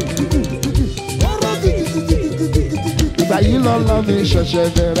 Ìgbà yìí lọ́la mi ṣẹ̀ṣẹ̀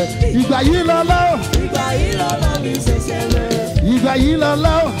bẹ̀rẹ̀. Ìgbà yìí lọ́la o. Ìgbà yìí lọ́la mi ṣẹ̀ṣẹ̀ bẹ̀rẹ̀. Ìgbà yìí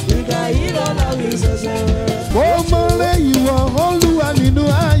lọ́la o. Ìgbà yìí lọ́la mi ṣẹ̀ṣẹ̀ bẹ̀rẹ̀. Mo mọ lẹ́yìn wọ Olúwa nínú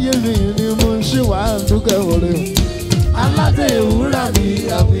ayé mi ni mo ń ṣe wà dúkẹ́ òre o. Aládé ìwúrà mi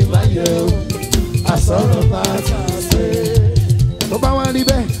àbí máa yẹ o. Àsọ̀rọ̀ máa tà sí. Tó bá wá rí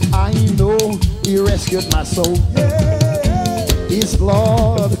bẹ́ẹ̀, I know he rescued my soul. His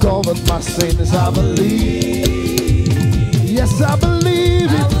blood covered my sins, I believe. Yes, I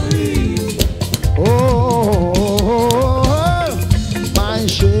believe it. Oh, my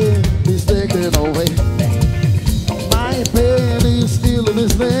shame is taken away. My pain is still in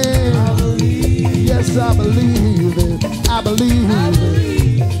his name. Yes, I believe it. I believe it.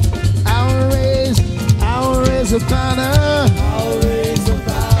 I'll raise a banner. I'll raise a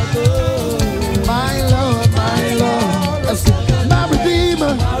banner. My Lord, that's it. My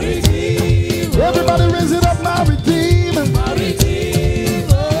Redeemer. My Redeemer. Everybody raise it up, my Redeemer. My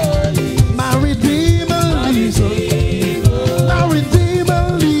Redeemer. My Redeemer lives. My Redeemer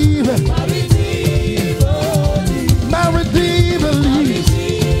lives. My Redeemer. My Redeemer lives.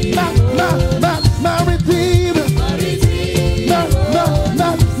 My Redeemer. My Redeemer.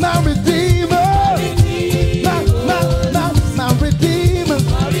 My Redeemer. My Redeemer. My Redeemer.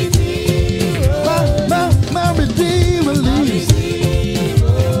 My Redeemer lives.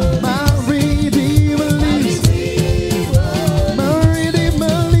 My Redeemer lives. My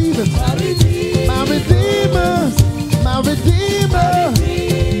Redeemer lives. My Redeemer. My Redeemer.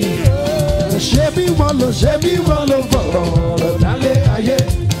 Ṣé bí wọ́n ló fọ̀rọ̀ dálé ayé?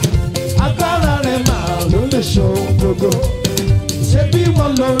 Agbára rẹ̀ máa ló lè ṣohun gbogbo. Ṣé bí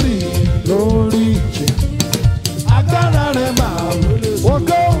wọ́n lórí ìjì? Agbára rẹ̀ máa ló lè ṣohun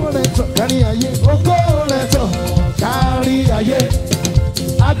gbogbo. Ògo rẹ̀ tàn kárí ayé. Ògo rẹ̀ tàn kárí ayé.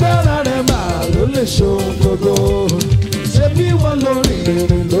 Agbára rẹ̀ máa ló lè ṣohun gbogbo. Ṣé bí wọ́n lórí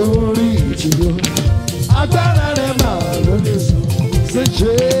ìjì o? Agbára rẹ̀ máa ló lè ṣohun gbogbo. Ṣé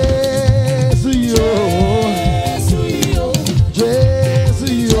Jésù yóò? Jésù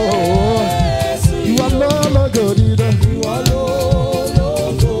yóò. Ìwọ lọ́lọ́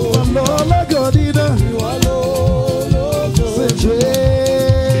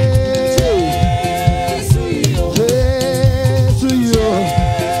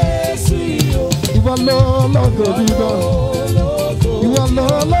lọ́gọ̀ dídán. Ìwọ lọ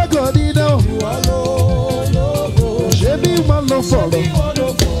lọ́gọ̀ dídán. Ṣé bí wọ́n lọ sọ̀rọ̀?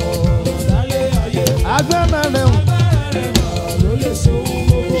 Agbára rẹ̀ o.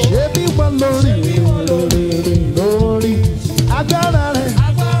 Ṣé bí wọ́n lọ rí lórí? Agbára rẹ̀.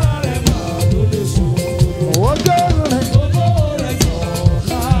 Ògo rẹ̀.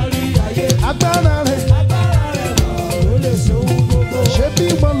 Agbára rẹ̀. Ṣé bí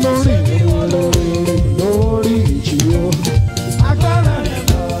wọ́n lọ rí lórí ìjì o? Agbára rẹ̀.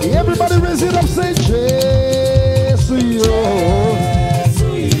 Everybody raise it up, say Jésù yóò.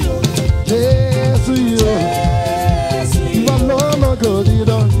 Jésù yóò. Ìwọ lọ lọ́gọ̀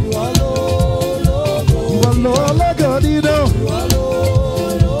dídán. Ìwọ lọ lọ́gọ̀ dídán.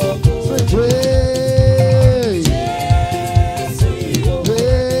 Say Jésù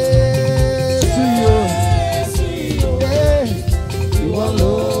yóò. Ìwọ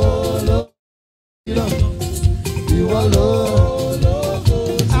lọ dídán. Ìwọ lọ.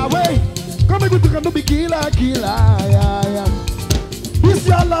 Away. Come and go to be killer. Yeah. This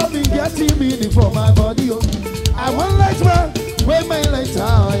your loving getting meaning for my body. Oh. I want light man, where my light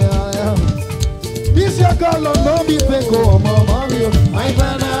yeah. This your girl on no be fake oh mommy. My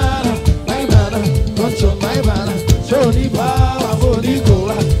banana, control my banana. Show the power for the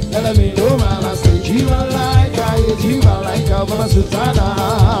cola. Tell me no man, I say Jiva like Mama Sultana.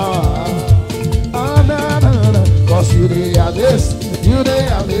 Oh na. Cause you they are this,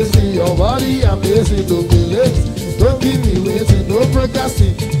 your body amazing, don't be late. Don't keep me waiting, no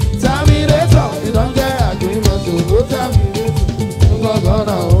procrastinating. Tell me they talk, you don't get agreement to go tell me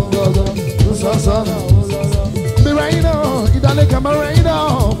me right now, you don't come right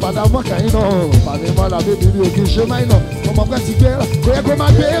now. But I'm what I know. But the mother baby, you can show my no. I'm a pretty girl, go ahead, come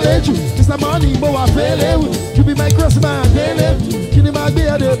and pay you. It's the money, but I pay you. You be my cross man, pay you. Can you my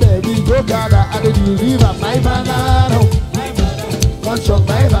baby, baby, go gaga, I did you leave up my banana. Control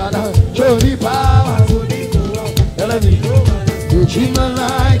my banana, show the power. You cheat my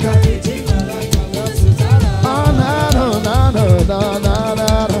like oh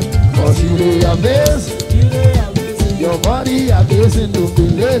no. Cause you they amaze. Your body amazing, don't be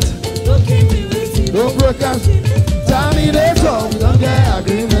late. Don't broadcast. Tell me they talk, don't get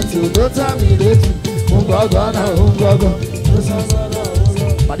agreement to. Don't tell me they do.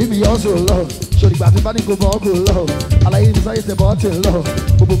 Body me also love. Show the body body go for love. I like inside the bottle love.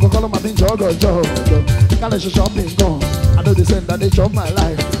 Bobo go call my thing jog. Can't shopping gone. I know they said that they chop my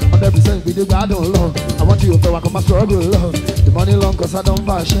life. On every cent we do I don't love. I want you to work on my struggle love. The money long cause I don't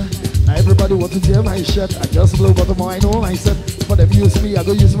fashion. Now everybody want to tear my shirt. I just blow but more I know myself. For them use me, I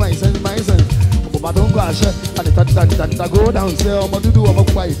go use my sense. But I don't go shirt. And the I go down sell. I'm gonna do I'm a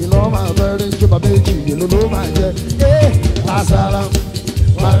quiet. You know my burden, you my baby, you know my jet. Hey, Asalam,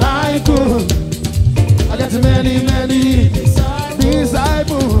 Malaikum. I got many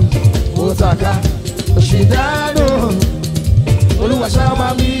disciples. Otaka, Shidano. Oluwa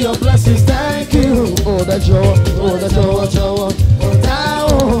shower me your blessings, thank you. Oh, that joy.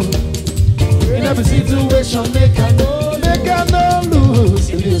 Down. In every situation, make I no lose.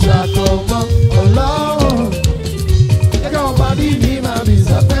 If you shall come up alone, take our body, me, my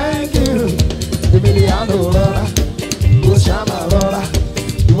visa, thank you. Emiliano Rora, Ushama Rora,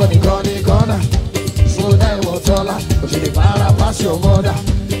 you want the corner, so that was all. But you para pass your mother,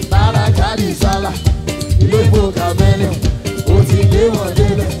 para carry sala, you look book a venue.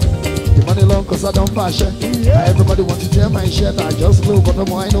 The money long cause I don't fashion. Everybody want to tear my shirt. I just blow but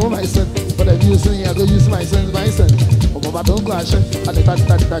I know myself. But if you say I go use my sense. Oh, I don't clash. And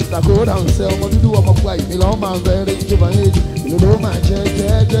I go down sell. What to do? I'm a quiet. Me long man very to my age. You know my jet.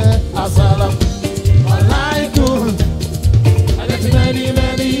 Asalam. Alaikum. I got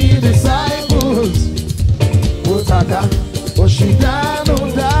many disciples. Otaka. Oshidano.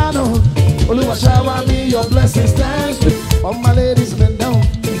 Oluwa shower me your blessings, thank you. All my ladies bend down.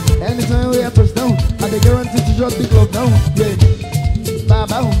 Anytime we have touch down, and they guarantee to just be close down. Yeah,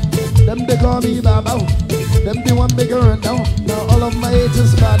 Baba, them they call me Baba. Them they want bigger and down. Now all of my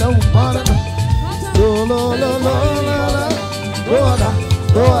haters bow down.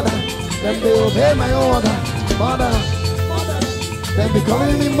 Order. Them they obey my order. Mother. Them they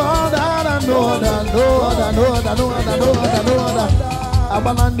calling me mother. No order. I'm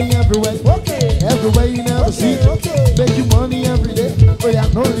landing everywhere, everywhere you never see. Make you money every day. Oh yeah,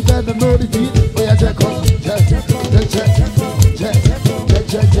 no the better, no the deed. Oh yeah, check home.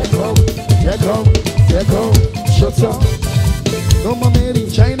 Shut up. No more made in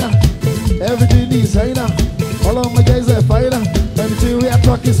China. Everything designer. All of my guys are fighter. Everything we are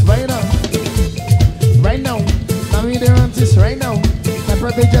talking is final. Right now, I'm in the ranches right now.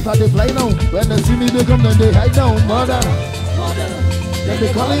 private jet, they fly now. When they see me, they come, then they hide down. Mother. Then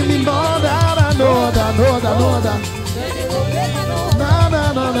they calling me mother. I know that, know that, know that. Na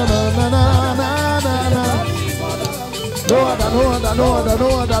na na na na na na na na. Know that, know that, know that,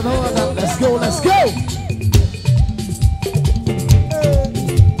 know that, know that. Let's go, let's go.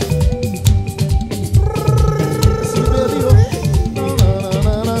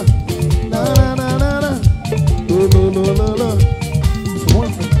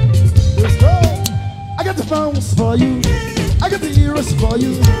 I got the pounds for you. I got the euros for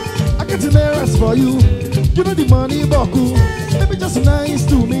you. I got the nairas for you. You know the money, Boku. Maybe just nice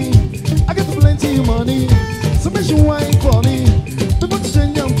to me. I got plenty of money. So make you wine for me. People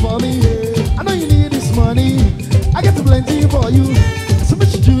change them for me. I know you need this money. I got plenty for you. So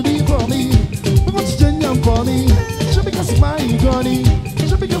make you do it for me. People change them for me. She because my money.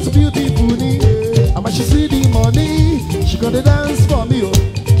 She because beautiful. And when she see the money, she gonna dance for me. Oh.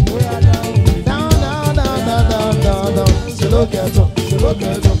 Down. She look at her,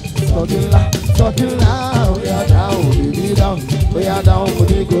 talking loud. We are down, baby down. We are down,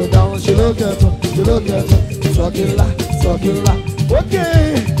 we go down. She look at her, talking loud.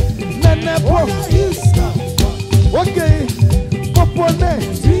 Okay, nene po. Okay, popone.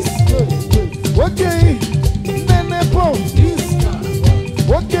 Okay, nene po.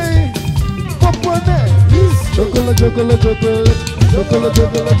 Okay, popone.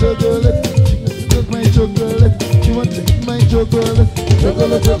 Chocolate. My chocolate, she want to eat my chocolate.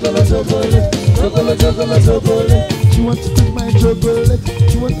 Chocolate. She want to eat my chocolate.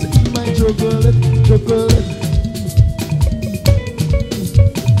 She want to eat my chocolate.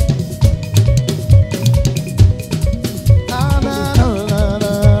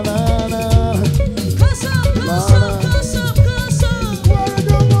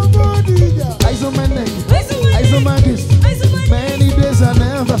 Eyes on my neck, eyes on my wrist. Many days I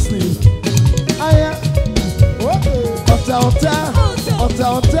never sleep.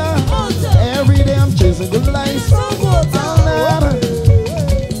 Ota. Every day I'm chasing good life.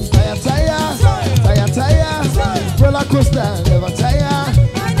 Tire. Roller coaster, never tire.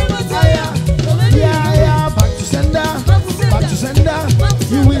 Yeah. Back to sender.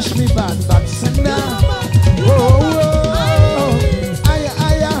 You wish me back to sender.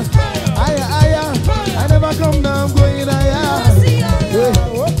 I never come down, I'm going higher.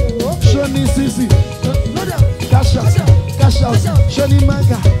 Show me CC. Cash out, Shani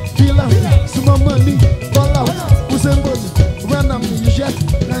Manga, feel out, some money, fall out, who's in body, run on me, you jet.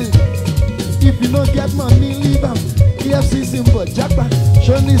 If you don't get money, leave them. EFC symbol, jackpot,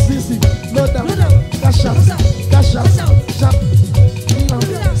 Shani CC, no down, cash out, shop,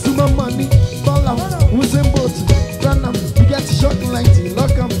 some money, fall out, who's in body, run on me, you get shot like tea,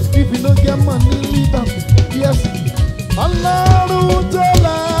 lock them. If you don't get money, leave them. Yes, Allah,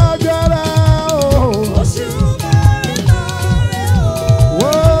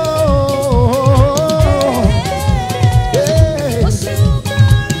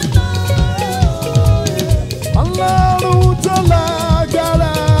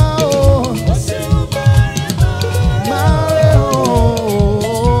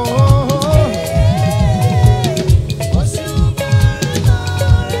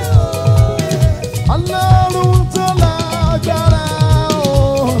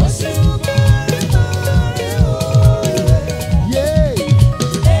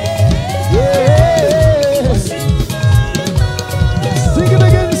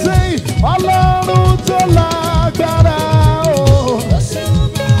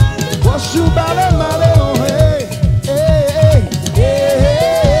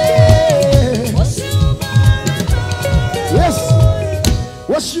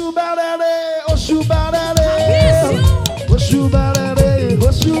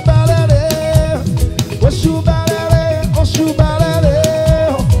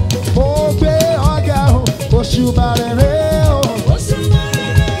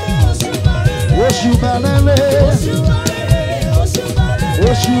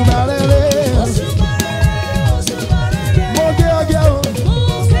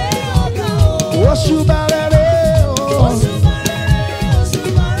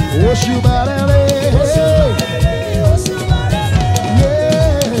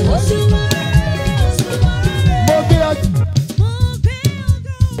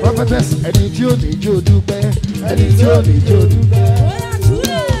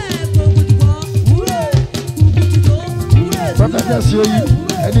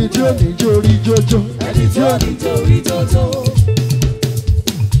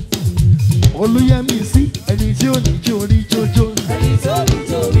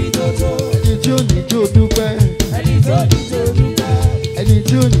 ẹni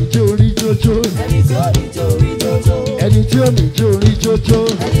tí ò ní jó rí jójó. ẹni tí ò ní jó rí jójó. ẹni tí ò ní jó rí jójó.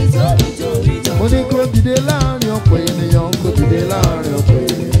 ẹni tí ò ní jó rí jójó. mo ní kó dìde láàrin ọ̀pọ̀ ènìyàn, kó dìde láàrin ọ̀pọ̀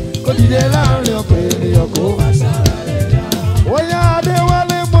ènìyàn, kó dìde láàrin ọ̀pọ̀ ènìyàn kó má ṣàrà rẹ̀ yá. Oya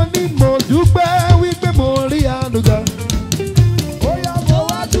Adéwálé mo ní mo dúpẹ́ wípé mo rí àdúgbò. Oya mo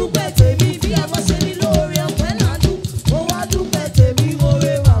wá dúpẹ́ tèmi bí ẹ bá ṣe ní lóore ọ̀pẹ́ náà dùn. Mo wá dúpẹ́ tèmi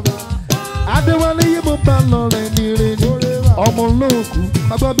oore bàbá. Adéwálé yé mo bá lọ rẹ̀ ní rẹ̀ ní ọmọ olóòkú.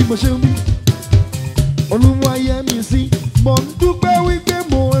 Bàbá bí mo ṣe ń wí. Olúwa yẹ mi sí. Mo ń dúpẹ́ wípé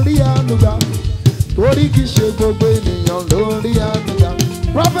mo rí àdúgbò. Torí kìí ṣe gbogbo ènìyàn ló rí àdúgbò.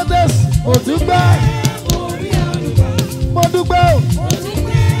 Prophetess mo dúpẹ́. Mo dúpẹ́ o.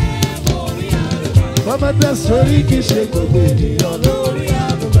 Prophetess torí kìí ṣe gbogbo ènìyàn ló rí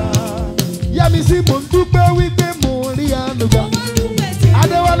àdúgbò. Yẹ mi sí mo ń dúpẹ́ wípé mo rí àdúgbò.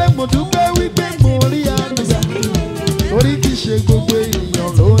 Adéwálé mo dúpẹ́ wípé mo rí àdúgbò. Torí kìí ṣe gbogbo ènìyàn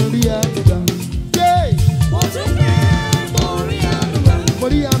ló rí àdúgbò. Mo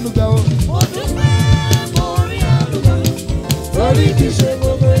rí àdúgbò o. Torí kìí ṣe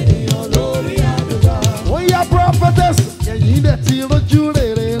gbogbo ènìyàn ló rí àdúgbò. Ó yá prophetess, ẹ̀yin dẹ̀ ti rojú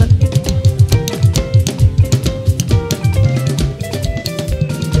rere rẹ̀.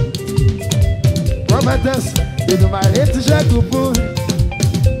 Prophetess, Èdùmàrè ti ṣẹ́gun fún ẹ.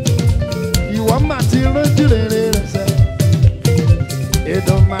 Ìwọ mà ti rojú rere rẹ̀ sẹ́.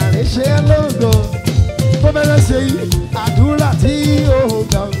 Èdùmàrè ṣe é lógo. Prophetess ṣe yí àdúrà tí ó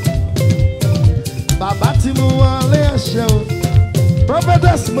gbà. Bàbá ti mú wọlé ẹ̀ṣẹ̀ o.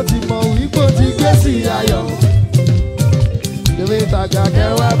 Prophetess mo ti mọ̀ wípé o ti gbé sí ayọ̀. Ìwé ìtajà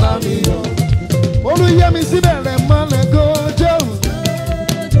kẹwàá bá mi yọ̀. Olúyẹmí síbẹ̀ rẹ̀ mọ́lẹ̀ gójó.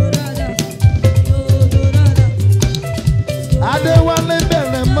 Adéwálé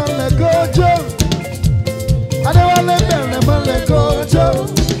bẹ̀rẹ̀ mọ́lẹ̀ gójó. Adéwálé bẹ̀rẹ̀ mọ́lẹ̀ gójó.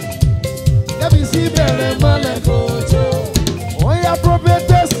 Yẹ́mi sí bẹ̀rẹ̀ mọ́lẹ̀ gójó. Oya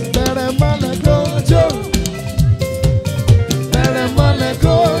prophetess bẹ̀rẹ̀ mọ́lẹ̀ gójó. Bẹ̀rẹ̀ mọ́lẹ̀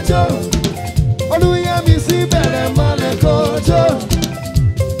gójó. Olúyẹmí sí bẹ̀rẹ̀ mọ́lẹ̀ gójó.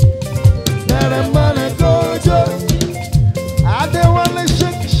 Bẹ̀rẹ̀ mọ́lẹ̀ gójó. Adéwálé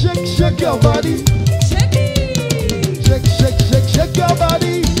shake shake shake your body. Shake shake shake shake your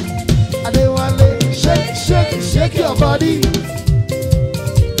body. Adéwálé shake shake shake your body.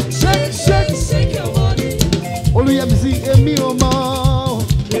 Shake shake shake your body. Olúyẹmí sí èmi ò mọ̀.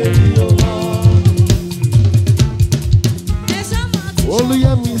 Èmi ò mọ̀.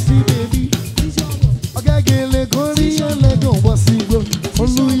 Olúyẹmí sí bèbí. Ọ̀gẹ́gẹ́lẹ́ kórí ẹlẹ́gàn wọ́ sí gbó.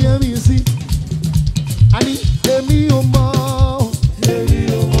 Olúyẹmí sí. Àní èmi ò mọ̀. Èmi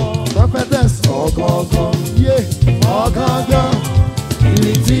ò mọ̀. Prophetess ọ̀gọ̀ọ̀gọ̀. Yé ọ̀gọ̀ọ̀gọ̀.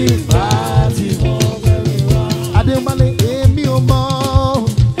 Ìrìn tí bá ti mọ̀ bẹ́ẹ̀ wá. Adéwálé èmi ò mọ̀.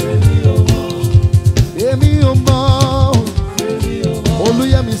 Èmi ò mọ̀. Èmi ò mọ̀. Èmi ò mọ̀.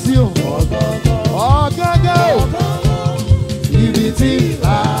 Olúyẹmí sí o. Ọ̀gọ̀ọ̀gọ̀. Ọ̀gọ̀ọ̀gọ̀. Ibi tí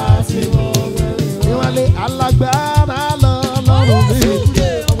bá ti mọ̀ bẹ́ẹ̀ wá. Adéwálé alágbára lọ́lọ́run mi.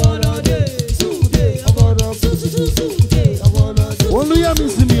 Olúyẹmí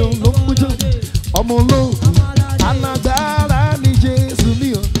sí mi ò ló ń mújọ. Ọmọ olóògùn alágbára ní Jésù mi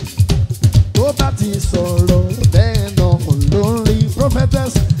ò. Tó bá ti sọ̀rọ̀ bẹ́ẹ̀ náà ló ń rí.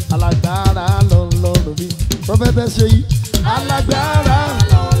 Prophetess alágbára lọ́lọ́run mi. Prophetess ṣe yí alágbára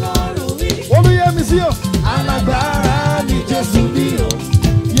lọ́lọ́run mi. Olúyẹmí sí o alágbára ní Jésù mi ò.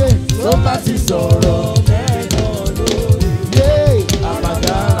 Yé tó bá ti sọ̀rọ̀ bẹ́ẹ̀ náà ló rí. Yé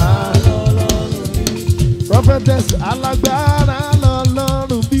alágbára lọ́lọ́run mi. Prophetess alágbára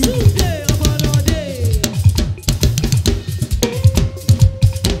lọ́lọ́run mi.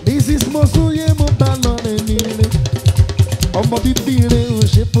 Mrs. Mosuye mo bá lọ rẹ̀ nílé. Ọmọ bíbí rẹ̀ ò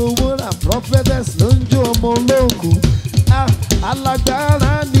ṣe fowó rà. Prophetess ló ń jó ọmọ olóògùn.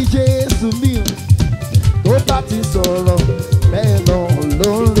 Alágbára ní Jésù mi ò. Tó bá ti sọ̀rọ̀ bẹ́ẹ̀ lọ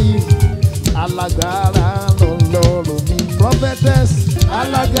ló ń rí. Alágbára lọ́lọ́run mi. Prophetess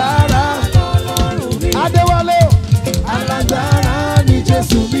alágbára lọ́lọ́run mi. Adéwálé o. Alágbára ní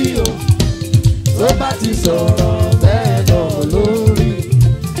Jésù mi ò. Tó bá ti sọ̀rọ̀ bẹ́ẹ̀ lọ ló ń rí.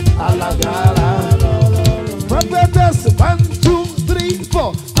 Alágbára lọ́lọ́run mi. Prophetess 1, 2, 3,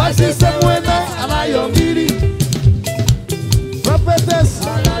 4. 5, 6, 7, 8, 9. Aláyọ̀mírí. Prophetess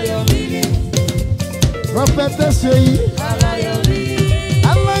Aláyọ̀mírí. Prophetess Ṣèyí. Aláyọ̀mírí.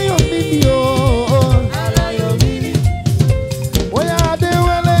 Aláyọ̀mírí o. Aláyọ̀mírí. Oya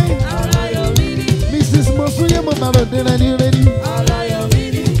Adéwálé. Aláyọ̀mírí. Mrs. Mosuye mo máa lọ dé rẹ́ni rẹ́ni.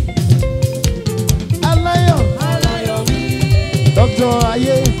 Aláyọ̀mírí. Aláyọ̀. Aláyọ̀mírí. Dr.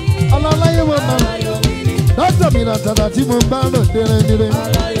 Ayé. Ọlọ́láyé mo máa. Aláyọ̀mírí. Dr. Minata tàtà tí mo bá lò déré.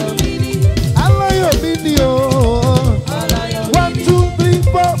 Aláyọ̀ mi ni. Aláyọ̀ mi ni o. Aláyọ̀ mi 1, 2, 3,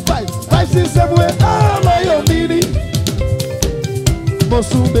 4, 5, 5, 6, 7, 8. Aláyọ̀ mi ni. Mo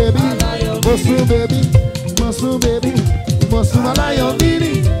sùn bèbí, mo sùn bèbí, mo sùn bèbí, mo sùn aláyọ̀ mi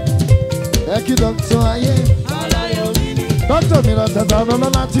ni. Ẹ kí dọ́kítọ̀ ayé. Aláyọ̀ mi ni. Dọ́kítọ̀ mi lọ tàtà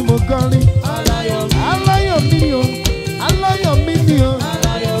ọlọ́lá tí mo kọ́ rí. Aláyọ̀ mi ni. Aláyọ̀ mi ni o. Aláyọ̀ mi ni o.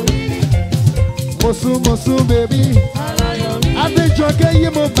 Aláyọ̀ mi ni. Mo sùn bèbí. Aláyọ̀ mi ni. Adéjọkẹ́ yé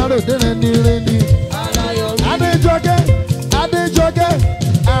mo bá ròde rẹ̀ ní rẹ̀ ni. Aláyọ̀ mi ni. Adéjọkẹ́, Adéjọkẹ́,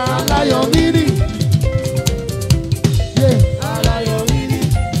 aláyọ̀ mi ni. Yeah. Aláyọ̀ mi ni.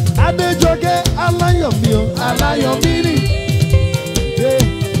 Adéjọkẹ́, aláyọ̀ mi o, aláyọ̀ mi ni. Yeah,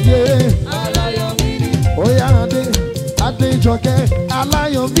 yeah. Aláyọ̀ mi ni. Oya Adéjọkẹ́,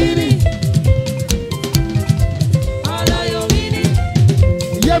 aláyọ̀ mi ni. Aláyọ̀ mi ni.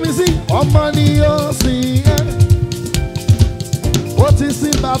 Yẹ́misí, ọmọ ni ó sìn ẹ́. Ó ti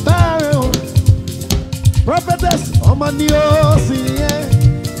sin bàbá rẹ̀ o. Prophetess, ọmọ ni ó sìn ẹ́.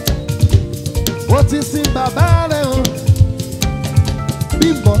 Ó ti sin bàbá rẹ̀ o.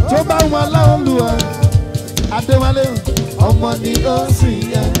 Bímbọ̀ tó bá wọn láolúwa. Adéwálé, ọmọ ni ó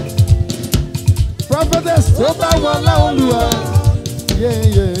sìn ẹ́. Prophetess tó bá wọn láolúwa.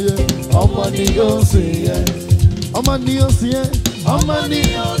 Ọmọ ni ó sìn ẹ́. Ọmọ ni ó sìn ẹ́. Ọmọ ni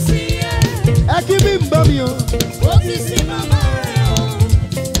Ó sì yẹ. ẹ kí bí ń bọ́ mi o. Ó ti sin bàbá rẹ̀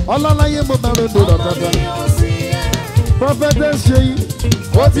o. Ọlọ́láyé mo bá ròdò Ọmọ lọ́tọ̀ọ̀tọ̀. ni ó sì yẹ. Prophetess ṣe yí.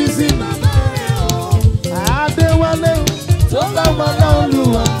 Ó ti sin Bàbá rẹ̀ o. Adéwálé o. Tó bá wọn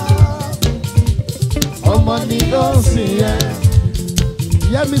láolúwa. Ọmọ ni ó sìn ẹ́.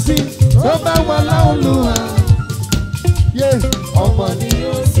 Yẹ́misí tó bá wọn láolúwa. Ọmọ ni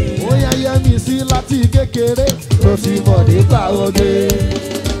Ó sì yẹ. ó yá Yẹ́misí láti kékeré ló ti mọ̀ nípa oge.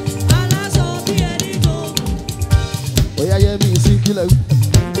 Aláṣọ bí ẹni tó. Ó yá Yẹ́misí kílẹ̀ wí.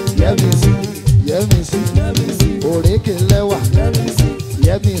 Yẹ́misí, Yẹ́misí, Yẹ́misí. òrékè lẹ́wà. Yẹ́misí.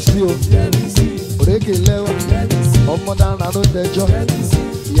 Yẹ́misí o, Yẹ́misí. òrékè lẹ́wà. Yẹ́misí. Ọmọ dára ló dẹjọ́. Yẹ́misí.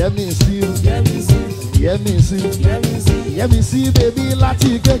 Yẹ́misí o, Yẹ́misí. Yẹ́misí, Yẹ́misí. Yẹ́misí bèbí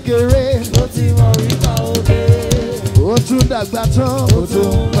láti kékeré. Ó ti mọ oríta òde. Ó tún dàgbà tán, ó tún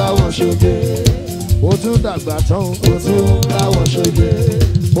ń báwọn ṣoge. Ó tún dàgbà tán, ó tún ń báwọn ṣoge.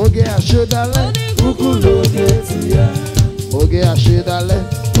 Oge àṣedalẹ̀, kúkú lóge tìyẹ. Oge àṣedalẹ̀,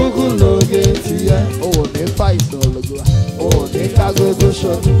 kúkú lóge tìyẹ. O ò ní fa ìsàn lọ́gbà, o ò ní ká gbogbo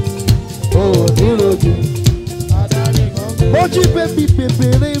ṣọ́ọ̀tù, o ò ní rojú. Mojí bébí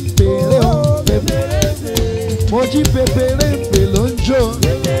pèpèrè ń pèrè o. Mojí pèpèrè ń pè ló ń jó.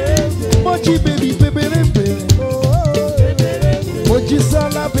 Mojí bébí pèpèrè ń pèrè. Mojí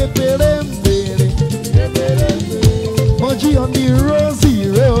sọ́lá pèpèrè ń pèrè. Mojí ọ̀nì rosy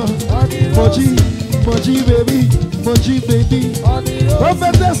rẹ o. Mojí bébí, Mojí bébí.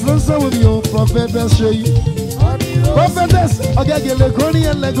 Prophetess ló ń sanwó mi o, prophetess ṣe yí. Prophetess ọ̀gẹ́gẹ̀lẹ̀ kò ní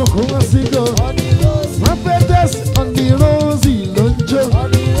ẹlẹ́gùn kò wọ́n sí go. Prophetess ọ̀nì rosy ló ń jó.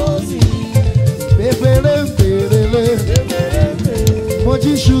 Pèpèrè ń pèrè lé.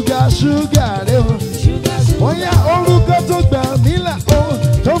 Mojí ṣúgà rẹ o. Bóyá orúkọ tó gbà mí là ó,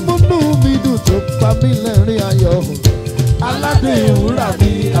 tó múnú mi dùn tó pa mí lẹ́rìn ayọ̀. Aládé ìwúrà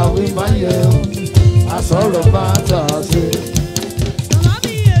mi àwìn máa yẹ o, àsọ̀rọ̀ máa tà sí. Bàbá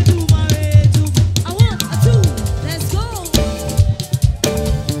mi Èdùmàrè ètù. Àwọn àtù. Let's go.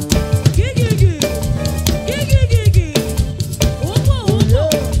 Gígìgì. Gígìgìgì. Òpó òpó.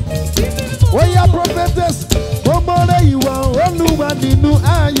 Bóyá prophetess, mo mọ̀rẹ́ ìwà Olúwa nínú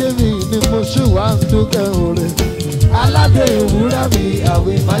ayé mi ni mo ṣe wá ń dúkẹ́ òre. Aládé ìwúrà mi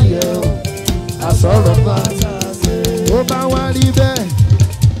àwìn máa yẹ o, àsọ̀rọ̀ máa tà sí. Ó bá wá rí bẹ́ẹ̀,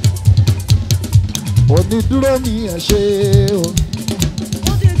 onídúró mi ẹ̀ ṣe o.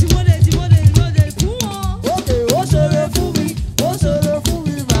 Ó ṣeré fún mi. Ó ṣeré fún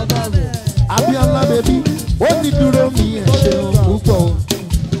mi bàbá mi. Abíọ́lá bèbí, onídúró mi ẹ̀ ṣe o púpọ̀ o.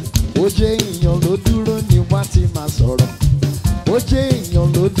 Ó jẹ́ èèyàn ló dúró ni wọ́n ti máa sọ̀rọ̀. Ó jẹ́ èèyàn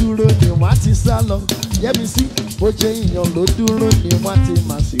ló dúró ni wọ́n ti sá lọ. Yẹ́misí, ó jẹ́ èèyàn ló dúró ni wọ́n ti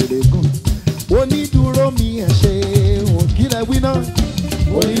máa ṣèrègùn. Onídúró mi ẹ̀ ṣe o, kí lẹ wí náà?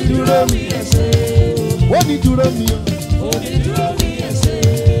 Onídúró mi ẹ̀ ṣe o. Onídúró mi o. Onídúró mi ẹ̀ ṣe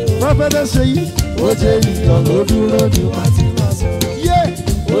o. Prophetess ṣe yí. Ó jẹ́ èèyàn ló dúró ni wọ́n ti máa sọ̀rọ̀. Yé!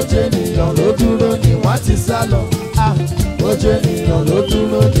 Ó jẹ́ èèyàn ló dúró ni wọ́n ti sá lọ. Ó jẹ́ èèyàn ló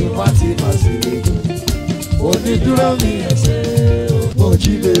dúró ni wọ́n ti máa ṣèrègùn. Onídúró mi ẹ̀ ṣe o.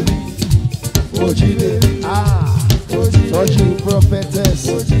 Mojí bèbí, Mojí bèbí. Tọ́jú prophetess,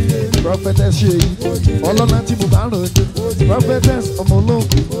 prophetess ṣe yìí ọlọ́lá tí mo bá ròde prophetess ọmọ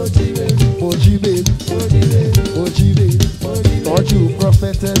olóògùn mojí bèbí tọ́jú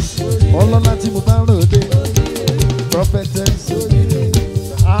prophetess ọlọ́lá tí mo bá ròde prophetess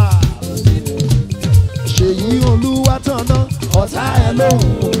ṣèyí olúwa tọ̀nà ọ̀tá ẹ̀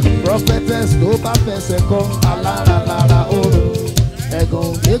lóhùn prophetess ló bá fẹsẹ̀ kọ́ aláralára oró ẹ̀gàn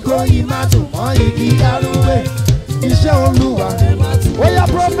èkó yìí má dùn mọ́ igi arúgbó iṣẹ́ olúwa ó yá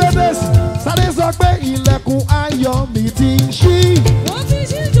prophetess sáré sọ pé ilẹ̀kùn ayọ̀ mi ti ṣí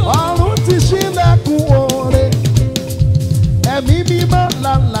ọ̀run ti ṣílẹ̀kùn oore ẹ̀mí mímọ́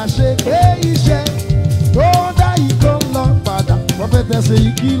làǹlà ṣe pé iṣẹ́ tó dá ikọ̀ lọ padà prophetess èyí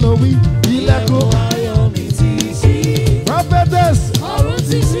kí ló wí ilẹ̀kùn ayọ̀ mi ti ṣí prophetess ọ̀run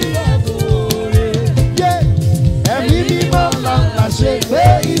ti ṣílẹ̀kùn oore ẹ̀mí mímọ́ làǹlà ṣe pé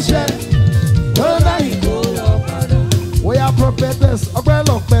iṣẹ́ tó dá ikọ̀ lọ padà ó yá prophetess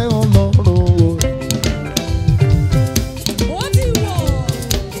ọpẹ́lọpẹ́ Ọlọ́run.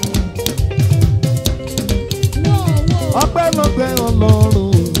 Ọpẹ́lọpẹ́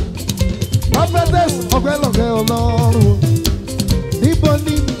Ọlọ́run prophetess ọpẹ́lọpẹ́ Ọlọ́run níbo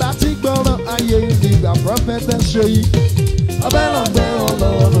ni láti gbọ́rọ̀ ayé nígbà prophetess ṣe yìí ọpẹ́lọpẹ́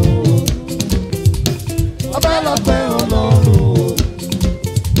Ọlọ́run ọpẹ́lọpẹ́ Ọlọ́run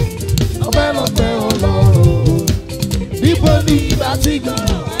ọpẹ́lọpẹ́ Ọlọ́run níbo ni láti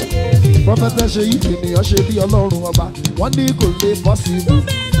gbọ́rọ̀ ayé prophetess ṣe yìí ènìyàn ṣe bí Ọlọ́run ọba wọ́n ní kò lè bọ́ sí i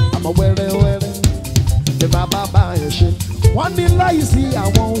àmọ́ wẹ́rẹ́wẹ́rẹ́ ní bàbá bá yẹn ṣe wọ́n ní láìsí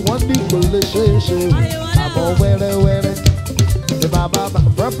àwọn wọ́n ní kò lè ṣe é ṣe àmọ́ wẹ́rẹ́wẹ́rẹ́ ní bàbá bá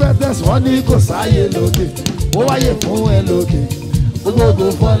prophetess wọ́n ní kò sáyé lókè ó wáyé fún ẹ lókè gbogbo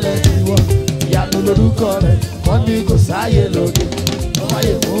fọ́lẹ̀ ìwọ ìyanu lórúkọ rẹ̀ wọ́n ní kò sáyé lókè ó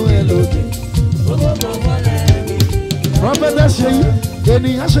wáyé fún ẹ lókè gbogbo fọ́lẹ̀ prophetess ṣe yí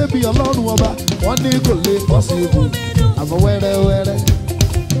ènìyàn ṣe bí Ọlọ́run ọba wọ́n ní kò lè bọ́ sí ibù àmọ́ wẹ́rẹ́wẹ́rẹ́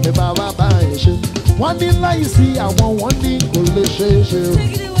ní bàbá bá yẹn ṣe wọ́n ní láìsí àwọn wọ́n ní kò lè ṣe é ṣe o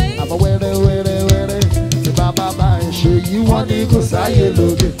àmọ́ wẹ́rẹ́wẹ́rẹ́wẹ́rẹ́ ní bàbá bá yẹn ṣe yí wọ́n ní kò sáyé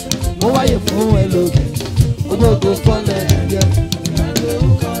lókè ó wáyé fún ẹ lókè gbogbo fọ́lẹ̀ ẹ̀yẹ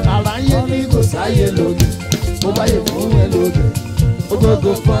ara yẹ ní kò sáyé lókè ó wáyé fún ẹ lókè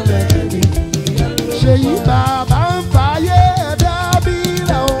gbogbo fọ́lẹ̀ ẹ̀yẹ ṣe yí bàbá ń fàyè ẹ̀dá bí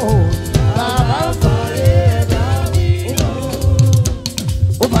rẹ̀ o bàbá ń fàyè ẹ̀dá bí rẹ̀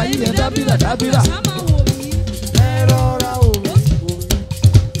o ó fàyè ẹ̀dá bí rẹ̀ dábìrà.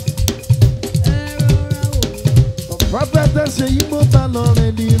 prophetess ṣe yí mo bá lọ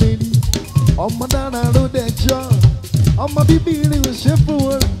rẹ̀dìrẹ̀dì ọmọ dára ló dẹjọ́ ọmọ bíbí rẹ̀ ò ṣe fún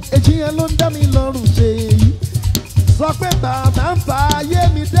wọn èjì yẹn ló ń dá mi lọ́rùn ṣe èyí sọ pé bàbá ń fa ayé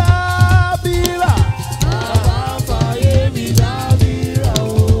mi dábìrà. Bàbá ń fa ayé mi dábìrà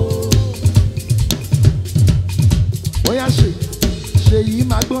o. Bóyá ṣe yìí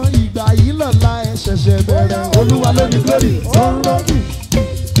máa gbọ́n ìgbà yìí lọ́la ẹ̀ ṣẹ̀ṣẹ̀ bẹ̀rẹ̀ olúwa lónìí glory ó ń rọ́bì.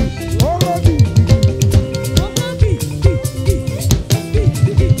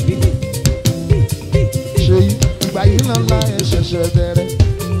 Ìgbà yìí lọ́la ẹ̀ ṣẹ̀ṣẹ̀ bẹ̀rẹ̀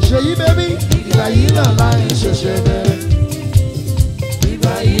ṣèyí bébí ìgbà yìí lọ́la ẹ̀ ṣẹ̀ṣẹ̀ bẹ̀rẹ̀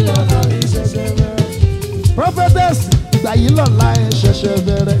ìgbà yìí lọ́la ẹ̀ ṣẹ̀ṣẹ̀ bẹ̀rẹ̀ prophetess ìgbà yìí lọ́la ẹ̀ ṣẹ̀ṣẹ̀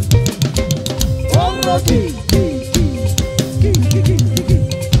bẹ̀rẹ̀ ó ń rọ́bì.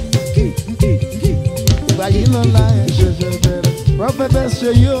 Ìgbà yìí lọ́la ẹ̀ ṣẹ̀ṣẹ̀ bẹ̀rẹ̀ prophetess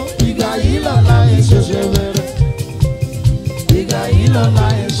ṣèyí o ìgbà yìí lọ́la ẹ̀ ṣẹ̀ṣẹ̀ bẹ̀rẹ̀ ìgbà yìí lọ́la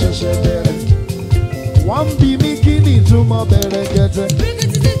ẹ̀ ṣẹ̀ṣẹ̀ bẹ̀rẹ̀. Wọ́n bí mi kí ni ìtumọ̀ bẹ̀rẹ̀ kẹtẹ.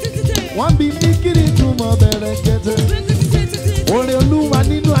 Wọ́n bí mi kí ni ìtumọ̀ bẹ̀rẹ̀ kẹtẹ. Oore Olúwa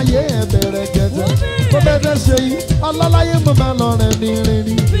nínú ayé ẹ̀ bẹ̀rẹ̀ kẹtẹ. Ó bẹ̀rẹ̀ ṣe yí ọlọ́láyé mo máa lọ rẹ̀ ní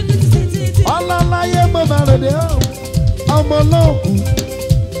rìnrìn. Ọlọ́láyé mo máa rẹ̀ dé ọmọ olóòkú.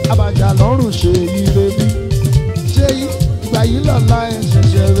 Àbàjá lọ́rùn ṣe yí bébí. Ṣé yí ìgbà yìí lọ́la ẹ̀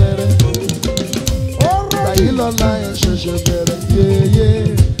ṣẹ̀ṣẹ̀ bẹ̀rẹ̀. Ìgbà yìí lọ́la ẹ̀ ṣẹ̀ṣẹ̀ bẹ̀rẹ̀ yéyé.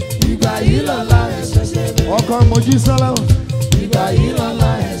 Ìgbà yìí lọ́la ẹ̀ ṣẹ̀ṣẹ̀ bẹ̀rẹ̀. Ọkọ mojú sọ́lá. Ìgbà yìí lọ́la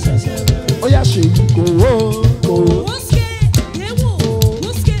ẹ̀ ṣẹ̀ṣẹ̀ bẹ̀rẹ̀. Ó yá ṣe yí kò wó kò wó.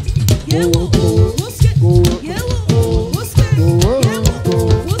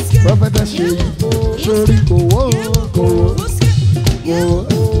 Prophetess ṣe yí sórí kò wó kò wó.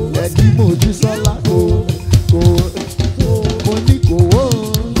 Ẹ̀dí mojú sọ́lá kò wó. Mo ní kò wó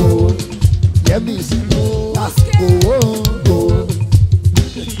kò wó. Yẹ́mi sí kò wó kò wó.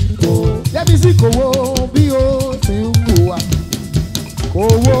 Yẹ́mi sí kò wó bí o ti ń hùwà. Kò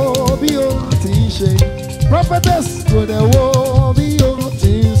wó bí o ti ń ṣe. Prophetess kò dẹ̀ wó bí o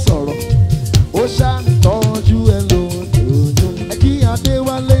ti ń sọ̀rọ̀. Ó ṣàtọ́jú ẹ lójoojúmọ́. Ẹ kí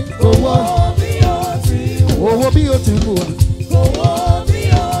Adéwálé owó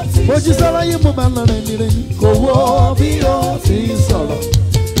Mojísọ́lá yìí mo máa ń lọ rẹ̀mí. Kò wo bí ó ti sọ̀rọ̀,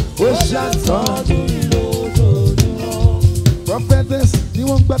 ó ṣàtọ́jú lójoojúmọ́. Prophetess ni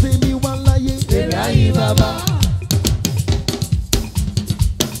wọ́n gbá tèmi wá láyé. Èrè ayé bàbá.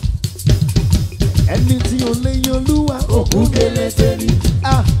 Ẹni tí ò lè yan Olúwa, òkú kélété ni.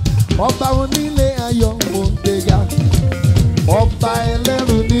 Ọba onílé ayọ̀ mo ń gbéga. Ọba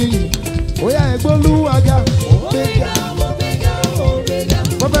ẹlẹ́rù níyì, ó yá ẹgbẹ́ Olúwa ga. Mo ń gbéga.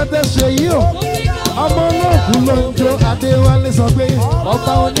 Prophetess ṣe yí o. Ọmọ náà kú ló ń jó. Adéwálé sọ pé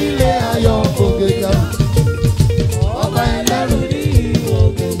ọba onílé ayọ̀ mo ń gbéga. Ọba ẹlẹ́rù níyì,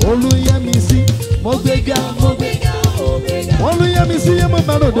 Olúyẹmísí mo gbéga. Olúyẹmísí yẹn mo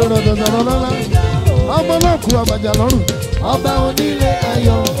máa ń ròdò rọ̀dọ̀dọ̀rọ̀lọ́lá. Ọmọ náà kú àbàjá lọ́rùn. Ọba onílé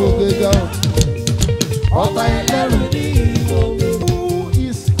ayọ̀ mo gbéga. Ọba ẹlẹ́rù níyì. Who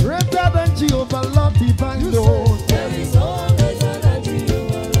is greater than Jehovah, Lord divine Lord? There is no greater than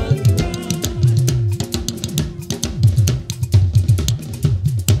Jehovah, Lord divine.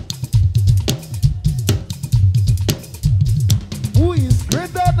 Who is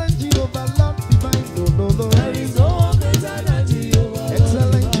greater than Jehovah, Lord divine Lord? There is no greater than Jehovah.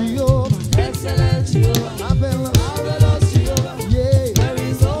 Excellent Jehovah, Excellent Jehovah. marvelous, Marvelous Jehovah. yeah. There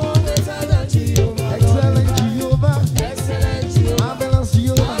is no greater than Jehovah. Excellent Jehovah, Excellent Jehovah. marvelous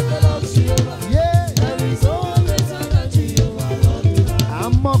Jehovah, Marvelous Jehovah. yeah. There is no greater than Jehovah, Lord divine.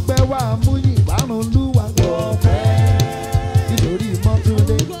 Àmọ́pẹ́ wa àmúyìn ìbárun Olúwa gbọ̀fẹ́. Nítorí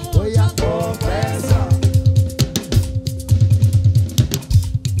Mọ́túndé, ó yá pọ̀fẹ́sà.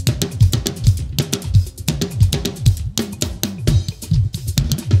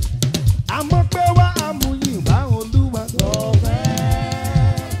 Àmọ́pẹ́ wa àmúyìn ìbárun Olúwa gbọ̀fẹ́.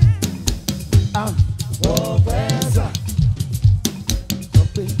 Pọ̀fẹ́sà.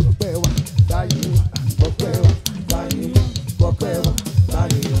 Gbọ̀pẹ́ wa, báyìí wa, gbọ̀pẹ́ wa, báyìí wa, gbọ̀pẹ́ wa,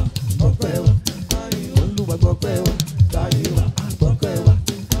 báyìí wa, gbọ̀pẹ́ wa, báyìí wa, Olúwa gbọ̀pẹ́ wa, báyìí wa, gbọ̀pẹ́ wa.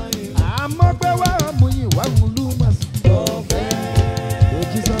 Àmọ́pẹ́ wa àmúyìn ìwà Olúwa gbọ̀fẹ́.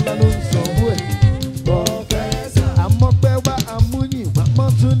 Òjísọ́lá ló ń sanwó ẹ̀. Pọ̀fẹ́sà. Àmọ́pẹ́ wa àmúyìn ìwà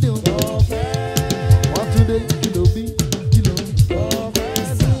Mọ́túndé o. Gbọ̀fẹ́. Mọ́túndé kìlò bí kìlò.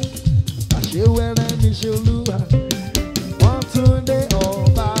 Pọ̀fẹ́sà. Àṣewẹ́rẹ́ níṣẹ́ Olúwa. Mọ́túndé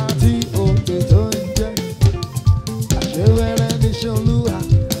ọba tí òkè tó ń jẹ́. Àṣewẹ́rẹ́ níṣẹ́ Olúwa.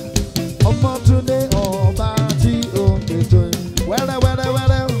 Ọmọ́túndé ọba tí òkè tó ń jẹ́.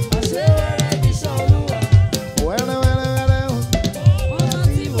 Wẹ́rẹ́wẹ́rẹ́wẹ́rẹ́ o. Àṣewẹ́rẹ́ níṣẹ́ Olúwa. Wẹ́rẹ́wẹ́rẹ́wẹ́rẹ́ o. Ọba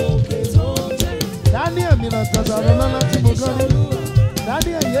tí òkè tó ń jẹ́. Daniel mi lọ tọ̀tọ̀ rẹ lọ́lá tí mo kọ́ ní.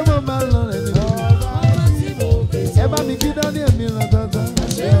 Daniel yé mo máa ń lọ rẹ̀ nínú. Ọba tí òkè Ẹ bá mi kí Daniel mi lọ tọ̀tọ̀.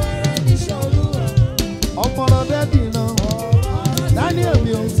 Àṣewẹ́rẹ́ níṣẹ́ Olúwa. Ọmọ lọ dẹ́dì náà. Daniel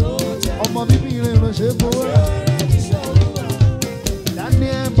mi o. Ọmọ bíbí rẹ̀ ìránṣẹ́ fowó rẹ̀. Àṣewẹ́rẹ́ níṣẹ́ Olúwa.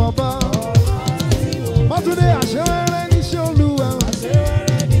 Daniel bọ̀bọ̀. Mọ́túndé àṣewẹ́rẹ́ níṣẹ́ Olúwa.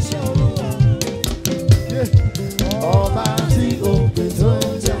 Àṣewẹ́rẹ́ níṣẹ́ Olúwa. Ọba tí òkè tó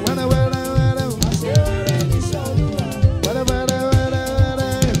ń jẹ́. Wẹ́rẹ́wẹ́rẹ́wẹ́rẹ́ o. Àṣewẹ́rẹ́ níṣẹ́ Olúwa.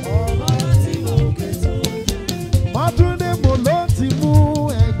 Wẹ́rẹ́wẹ́rẹ́wẹ́rẹ́. Ọba tí òkè tó ń jẹ́. Mọ́túndé mo ló ti mú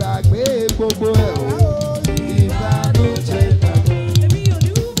ẹgbàgbé gbogbo ẹ̀ o. Ìbànújẹ́ ìgbàgbọ́. Èmi ò ní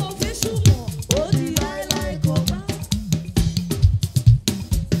wúwo fi ṣùgbọ́n ó di láéláé kò bá.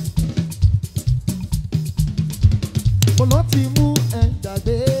 Mo ló ti mú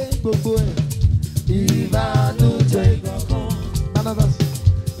ẹgbàgbé gbogbo ẹ̀. Ìbànújẹ́ ìgbàgbọ́. Bananas.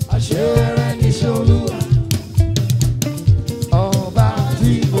 Àṣewẹ́rẹ́ níṣẹ́ Olúwa. Ọba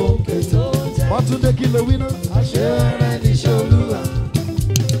tí òkè tó ń jẹ́. Mọ́túndé kí ló wí náà? Àṣewẹ́rẹ́ níṣẹ́ Olúwa.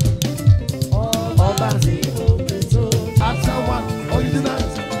 Ọba tí òkè tó ń jẹ́. After one, all you do that.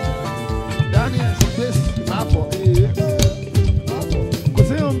 Daniel Grace máa fọ̀ ee. Kò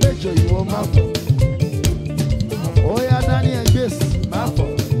sí ohun méjì ìwọ máa fọ̀. Ó yá Daniel Grace máa fọ̀.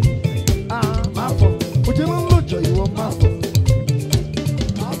 Máa fọ̀. Òjò ló ń lòjọ ìwọ máa fọ̀.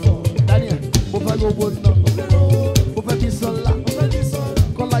 Daniel, mo fẹ́ gbogbo náà. Mo fẹ́ kí Sọlá.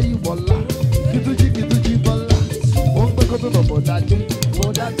 Kọ́lá yìí bọ̀lá. Kìtújí bọ́lá. Ó ń gbé kótó lọ bọ̀dájú.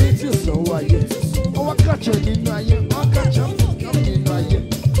 Bọ̀dájú tí ò sanwó ayé. Ọwọ́ kàjọ nínú ayé. Wọ́n kàjọ nínú ayé.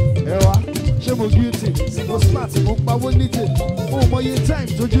 Ẹ wá, ṣé mo guilty? Mo smart, mo pawó ní tèmi. Mo mọye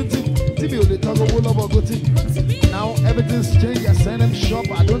time tójú tì. Tí mi ò lè tọrọ owó lọ́wọ́ gòtì. Now everything's changed. I send them shop.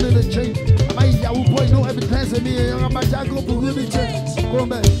 I don't need a change. Am I Yahoo boy? No evidence of me. I'm a jago, but really change. Come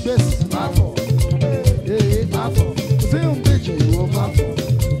back, best. Máa fọ̀. Máa fọ̀. Ṣé o ń bèjọ ìwọ máa fọ̀?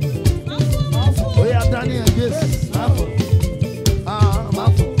 Ó yá Daniel Grace. Máa fọ̀. Máa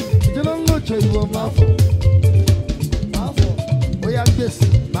fọ̀. Ìjọba ń lòjọ ìwọ máa fọ̀. Ó yá Grace.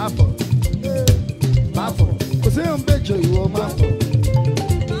 Máa fọ̀. Máa fọ̀. Kò sí o ń bèjọ ìwọ máa fọ̀.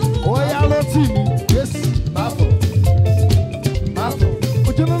 Ó yá rántí mi yes má fọ̀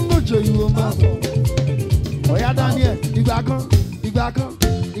ojú ló ń lòjò ìwò má fọ̀ ọ̀yá Daniel ìgbà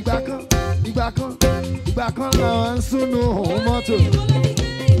kan làwọn ń súnú òun mọ́tò.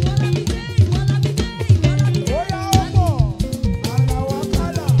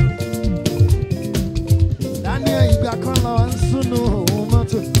 Daniel ìgbà kan làwọn ń súnú òun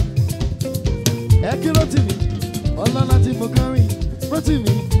mọ́tò. Ẹ kí ló tì mí ọlọ́lá tí mo kàn rìn rántí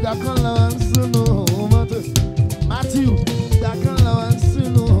mi ìgbà kan làwọn ń súnú òun mọ́tò. Matthew ìgbà kan làwọn ń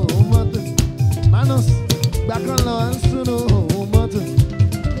súnú òun mọ́tò. Manus ìgbà kan làwọn ń súnú òun mọ́tò.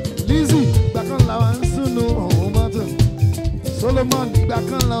 Lizzie ìgbà kan làwọn ń súnú òun mọ́tò. Solomon ìgbà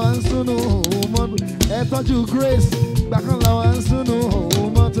kan làwọn ń súnú òun mọ́tò. Ẹ tọ́jú Grace ìgbà kan làwọn ń súnú òun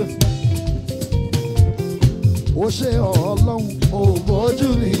mọ́tò. Ó ṣe Ọlọ́run ò bójú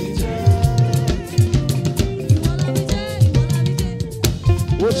mi jẹ́.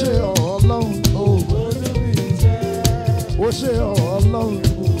 Ó ṣe Ọlọ́run ò bójú mi jẹ́. Ó ṣe Ọlọ́run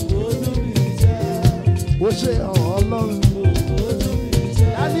ò bójú mi jẹ́. Ó ṣe Ọlọ́run ò bójú mi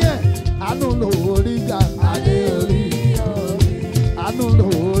jẹ́. Daniel àánú lórí ga adé orí àánú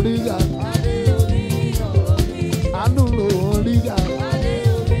lórí ga adé orí àánú lórí ga adé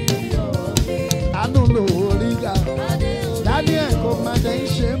orí àánú lórí ga Daniel kò má dé ń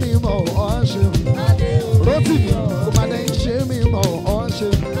ṣe mí mọ̀ ọ́ ṣe Rótìmí kò má dé ń ṣe mí mọ̀ ọ́ ṣe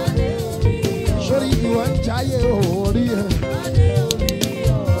sórí ìwọ ń jáyé orí ẹ̀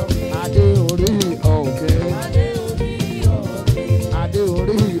adé orí ọ̀kẹ́ adé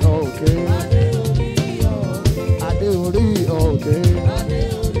orí ọ̀kẹ́ adé orí ọ̀kẹ́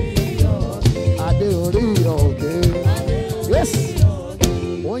adé orí ọ̀kẹ́ yes.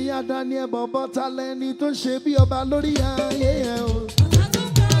 Ó yá Daniel bọ̀bọ̀ ta lẹ́ni tó ń ṣe bí ọba lórí ayé ẹ̀ o.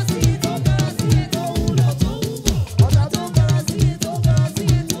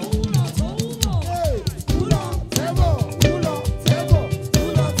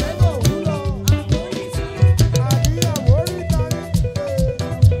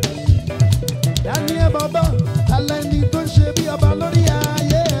 Daniel bọ̀bọ̀ ta lẹ́ni tó ń ṣe bí ọba lórí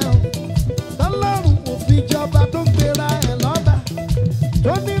ayé ẹ̀ o. Tọ́lọ́run kò fi jọba tó gbéra ẹ̀ lọ́ba.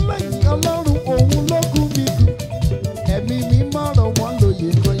 Tó ní lẹ́yìn Ọlọ́run òun ló kú mi kù. Ẹ̀mí mi mọ̀rọ̀ wọn lóye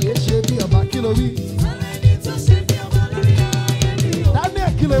kan yé ṣe bí ọba kí ló wí.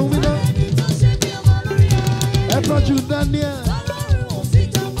 Daniel kí ló wí náà. Ẹ tọ́jú Daniel.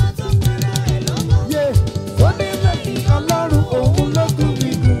 Yé tó ní lẹ́yìn Ọlọ́run òun ló kú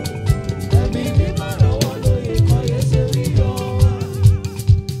mi kù. Ẹ̀mí mi mọ̀rọ̀ wọn lóye kan yé ṣe bí ọba.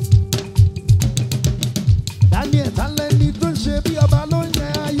 Daniel ta lẹ́ni tó ń ṣe bí ọba ló ń yẹ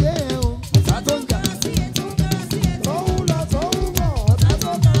ayé ẹ̀ o. Ọ̀tá tó ń ga.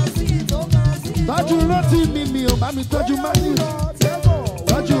 Tọ́jú rántí mi ò bá mi tọ́jú Matthew.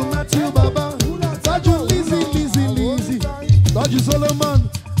 Tọ́jú Matthew bàbá. Tọ́jú Lizzie. Tọ́jú Solomon.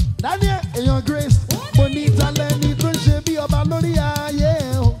 Daniel èèyàn Grace. Mo ní ta lẹ́ni tó ń ṣe bí ọba lórí ayé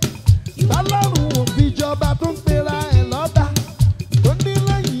ẹ̀ o. Tọ́lọ́run ò fi jọba tó ń pera ẹ̀ lọ́ba. Tó ní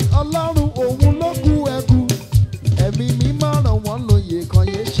lẹ́yìn Ọlọ́run òun ló kú ẹ̀kú. Ẹ̀mí mi mọ̀ràn wọ́n lóye kan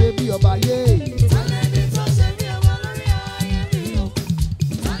yé ṣe bí ọba yé.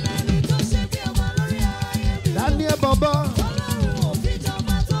 Daniel bọ̀bọ̀.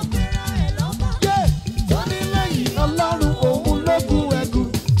 Yé tó ní lẹ́yìn Ọlọ́run òun ló kú ẹ̀kú.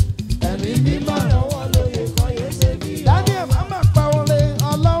 Ẹ̀mí mi mọ̀ràn wọ́n lóye kan yé ṣe bí ọba. Daniel má má pa wọlé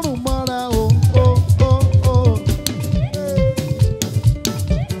Ọlọ́run mọ́ra o.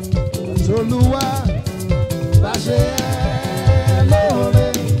 Olúwa bá ṣe ẹ́ lóore.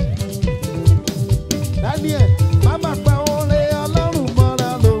 Daniel má má pa wọlé Ọlọ́run mọ́ra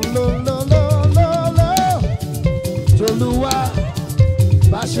lólólólólóló. Olúwa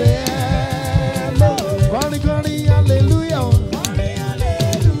bá ṣe ẹ́ lóore. Kọrin hallelujah.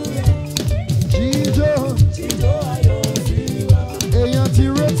 Jíjó èèyàn ti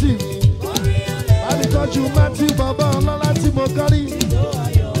Rótìmí. Bámi tọ́jú Matthew bàbá ọlọ́lá tí mo kọ́rí.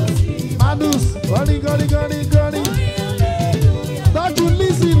 Manus kọrin. Tọ́jú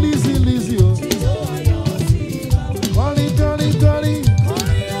Lizzie o. Kọrin.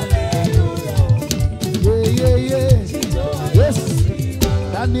 Yeah. Yes.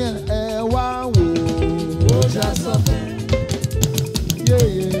 Daniel ẹ wá wò ó já sọ́fẹ̀.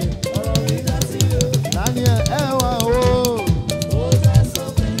 Yeah. Daniel ẹ wá wò ó já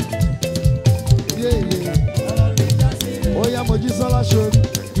sọ́fẹ̀. Yeah. Ó yá Mojísọ́lá ṣorí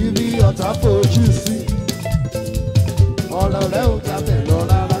ibi ọ̀tá fojú sí. Ọ̀rọ̀ rẹ̀ ò jábẹ̀ lọ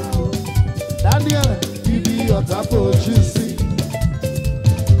rárá. Daniel ibi ọ̀tá fojú sí.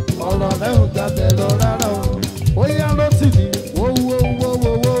 Ọ̀rọ̀ rẹ̀ ò jábẹ̀ lọ rárá. Ó yá Rótìmí wó.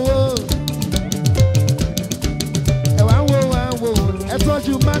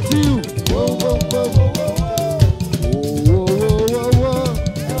 tọ́jú Matthew. Wo wo wo wo wo wo wo wo.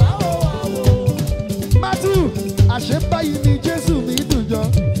 Matthew, àṣẹ báyìí ni Jésù mi dùn jọ.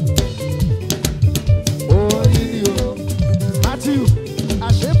 Oyin ni o. Matthew,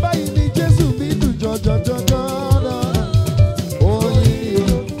 àṣẹ báyìí ni Jésù mi dùn jọ jọ jọ jọ. Oyin ni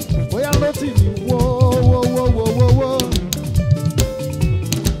o. Bóyá lọ́tì ni wo wo wo wo wo wo.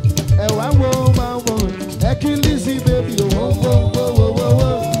 Ẹ̀wá wo máa wọ̀ ẹ́ kí Lizzy baby o. Wo wo wo wo wo wo.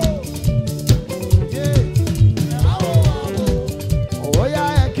 Oya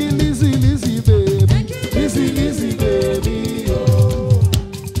ẹ́ kí Lizzy Lizzy baby. Lizzy Lizzy baby o.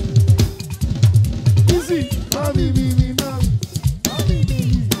 Lizzy, mami mi mi mami. Mami mi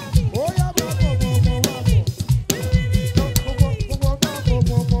mi. Oya bọ̀ bọ̀ bọ̀ bọ̀ bọ̀ bọ̀.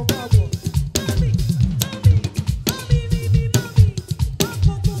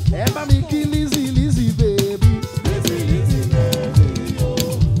 Ẹ bá mi kí Lizzy Lizzy baby. Lizzy Lizzy baby o.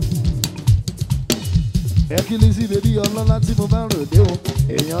 Ẹ kí Lizzy baby ọlọ́lá tí mo bá ń ròde o.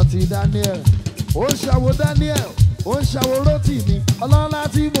 Èèyàn ti Daniel. Ó ń ṣàwo Daniel. Ó ń ṣàwo Rótìmí. Ọlọ́lá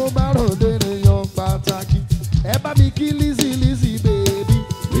tí mo bá ń ròde èèyàn pàtàkì. Ẹ bá mi kí Lizzy Lizzy baby.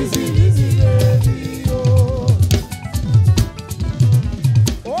 Lizzy Lizzy baby o.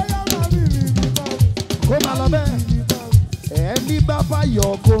 Ó yá màmí mi mi màmí. Kó máa lọ bẹ́ẹ̀. Ẹni bá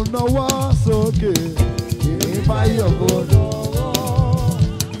fàyọ̀ kó náwó sókè. Èmi fàyọ̀ kó náwó.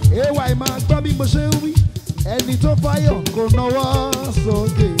 Ewa ì máa gbọ́ bí mo ṣe ń wí. Ẹni tó fàyọ̀ kó náwó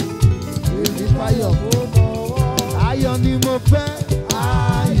sókè. Èmi fàyọ̀ kó náwó. Ayọ̀ ni mo fẹ́.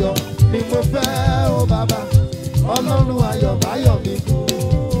 Ayọ̀ ni mo fẹ́ o bàbá. Ọlọ́run ayọ̀ báyọ̀ mi kú.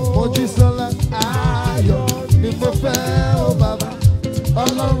 Mojísọ́lá. Ayọ̀ ni mo fẹ́ o bàbá.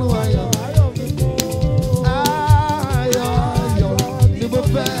 Ọlọ́run ayọ̀ báyọ̀ mi kú. Ayọ̀ ni mo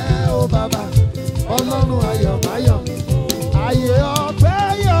fẹ́ o bàbá. Ọlọ́run ayọ̀ báyọ̀ mi kú. Ayé ọpẹ́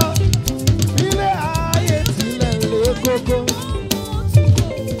yọ. Ilé ayé tilẹ̀ lé kókó.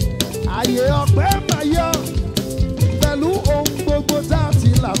 Ayé ọpẹ́ máa yọ. Pẹ̀lú ohun gbogbo tá a ti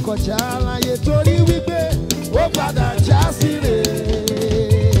là kọjá láyé torí wípé ó padà já síre.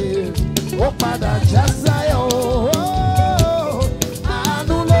 Ó padà já sáyọ̀.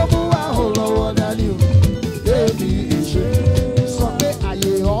 Àánú ló mú wa ò lọ́wọ́ dání o. Débi ìṣe sọ pé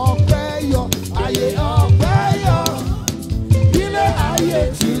ayé ọpẹ́ yọ. Ayé ọpẹ́ yọ. Ilé ayé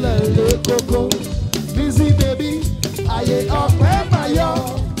tilẹ̀ lé kókó. Lizzy baby, ayé ọpẹ́ máa yọ.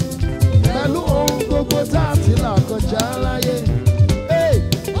 Pẹ̀lú ohun gbogbo tá a ti là kọjá láyé.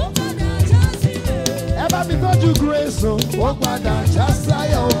 Ẹ bá mi tọ́jú Grace o. Ó padà já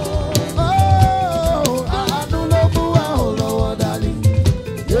sáyọ̀ o. Àánú ló mú wa ò lọ́wọ́ dání.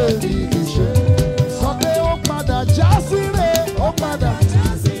 Débi ìṣe sọ pé ó padà já síre. Ó padà já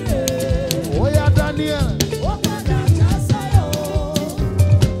síre. Ó yá Daniel. Ó padà já sáyọ̀ o.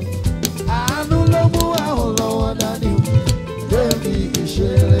 Àánú ló mú wa ò lọ́wọ́ dání. Débi ìṣe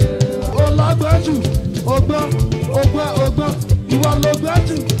rere. Ó lọ́gbọ́n jù. Ọgbọ́n ọgbọ́n ọgbọ́n. Ìwọ ló gbọ́n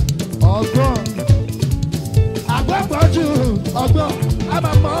jù. Ọgbọ́n. Àgbọ̀gbọ́n jù. Ọgbọ́n.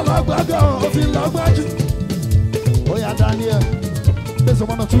 Àmàmọ́ lọ́gbọ́n gan. Ó fi lọ́gbọ́n jù. Ó yá Daniel. Gbèsè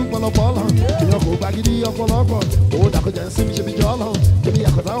wọn tún pọlọpọ lọ. Èèyàn kò gbàgídí ọ̀pọ̀lọpọ̀. Owó dàkọjà ń sinmi ṣe fi jọ lọ. Kébí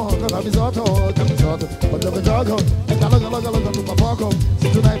àkọ́tà hàn kọ́tà mi sọ́tọ̀. Kẹ́mi sọ́tọ̀. Ọjọ́ mi jọ́gọ̀. Ẹ̀ka lọ́gọ̀lọ́gọ̀lọ́gọ̀ tó pàpọ̀ kọ̀.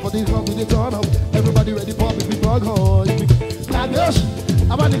 See tonight for this one we dey turn up. Everybody ready for me, we plug on. Adios.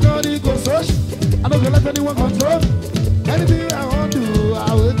 Abanikọ́ ni kò sọ́ọ̀ṣì. I don't let anyone control. Anything I want to do,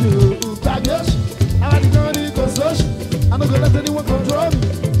 I will do. Adios. Abanikọ́ ni kò sọ́ọ̀ṣì. I don't let anyone control me.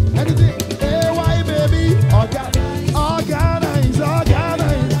 Anything. AY baby. Organize.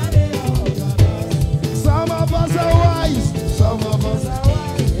 Some of us are wise. Some of us are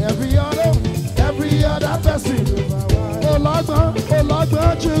wise. Every other person.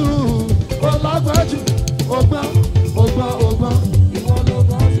 Ọlọ́gbọ́n jù. Ọgbọ́n. Ọgbọ́n.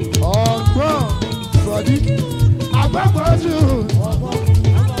 Sọ̀dí. Àgbọ̀gbọ́n jù.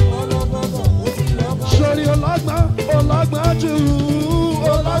 Sori ọlọ́gbọ́n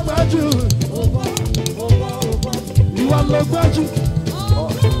jù. Ìwọ ló gbọ́n jù.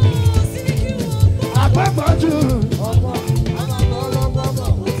 Àgbọ̀gbọ́n jù.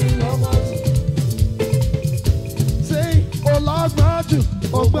 Ṣé ọlọ́gbọ́n jù.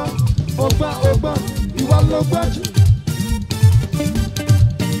 Ọgbọ́n. Ìwọ ló gbọ́n jù.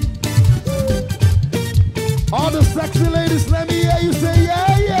 All the sexy ladies, let me hear you say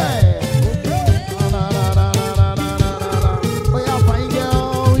yeah, yeah. Oh yeah, fine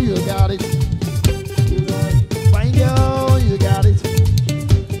girl, you got it. Fine girl, you got it.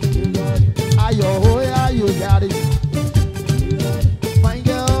 Ayo, oh yeah, you got it. Fine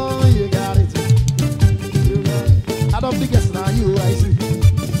girl, you got it. I don't think it's not you, I see.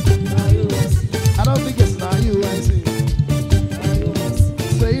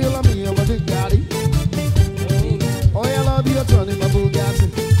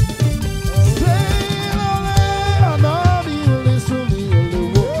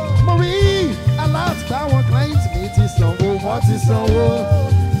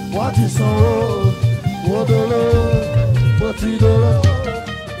 sanwó, mo dolówó, mo ti dolówó.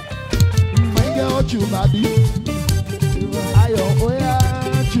 My girl Chubadi, Ayọ̀ Oya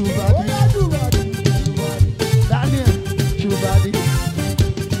Chubadi, Daniel Chubadi,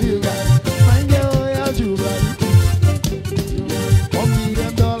 my girl Oya Chubadi. $1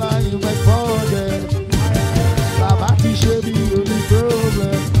 million in my pocket. Bàbá ti ṣe bí omi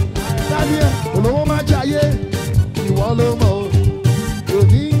problem. Daniel, olówó máa jayé, ìwọ ló mọ̀ o.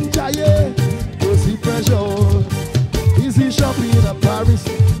 Òní ń jayé, kò sí pressure o. Easy shopping in Paris,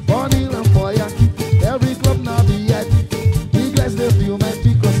 money and for Yankee. Every club now be at big guys they feel my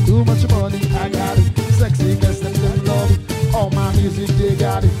because too much money I got it. Sexy girls them love it. All my music they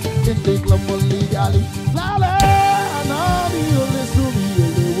got it. In the club only got it. La la, I know you listen to me a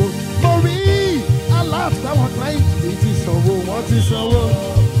little. Marie, I laughed at one client. It is so what is so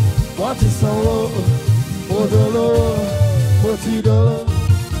what is so Odolo, Otidolo.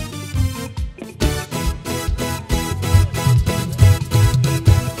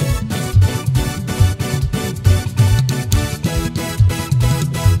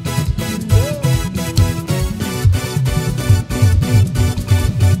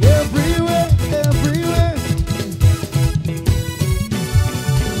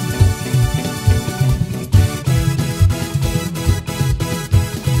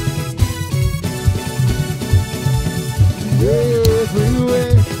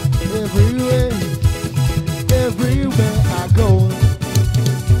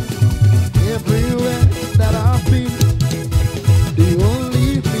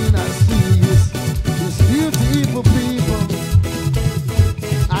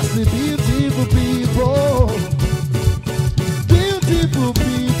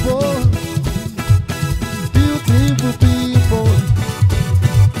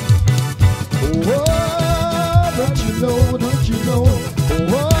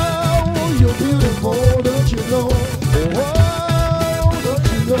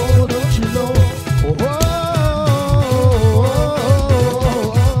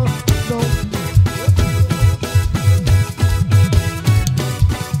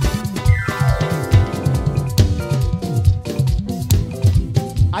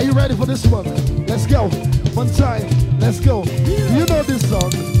 Are you ready for this one? Let's go. One time. Let's go. You know this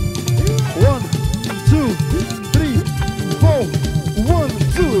song. 1, 2, 3, 4. 1,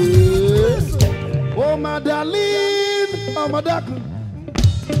 2. Oh my darling, oh my darling,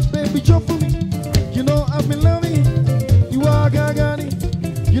 baby jump for me. You know I've been loving you are Gagani.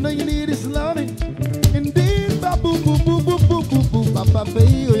 You know you need this loving. Indeed, ba boom boom boom boom boom boom boom. Papa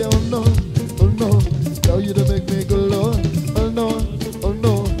baby, oh yeah, oh no, oh no. Tell you to make me go low. Oh no, oh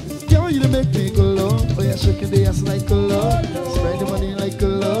no. Tell you to make me go low. Oh yeah, shaking the ass like a lot. Spread the money like a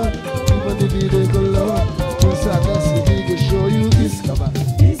lot. Even the video go low. Just sadness, we can show you this cover.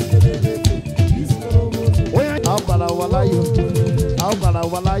 Oh yeah, how can I wala you? How can I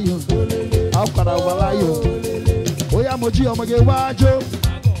wala you? How can I wala you? Oh yeah, moji, I'ma get wajo.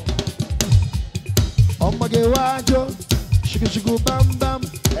 I'ma get wajo. Shiku shiku bam bam.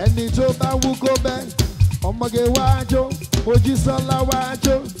 Ẹni tó bá wú kó bẹ́. I'ma get wajo. Moji sọlá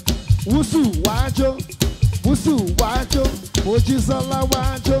wajo. Wusu wajo. Wusu wajo. Moji sọlá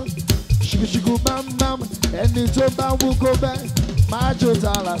wajo. Shiku shiku bam bam. Ẹni tó bá wú kó bẹ́. Majo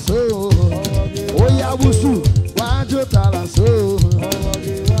tala so. Oya wusu wajo tala so.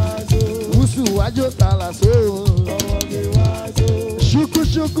 Wusu wajo tala so. Shuku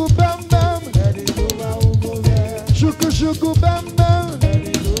shuku bam bam. Shuku shuku bam bam.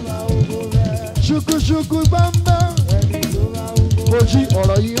 Shuku shuku bam bam. Oji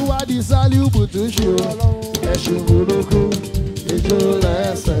ọ̀rọ̀ yìí wá di Sálíù Bùtúṣì o. Ẹ̀sùn burúkú, ijó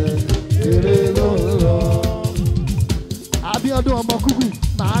lẹ́sẹ̀, eré ló ń lọ. Abíọ́dún ọmọ kúkú,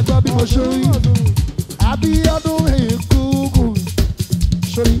 màá gbọ́ bí mo ṣe rí. Abíọ́dún ìkúkú.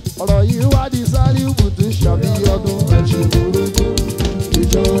 Sori ọ̀rọ̀ yìí wá di Sálíù Bùtúṣì. Abíọ́dún ẹ̀sùn burúkú,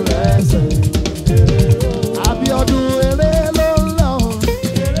 ijó lẹ́sẹ̀, eré ló ń lọ. Abíọ́dún eré ló ń lọ.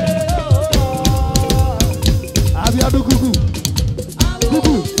 Abíọ́dún kúkú.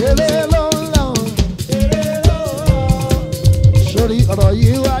 Kúkú eré ló ń lọ. Sori ọ̀rọ̀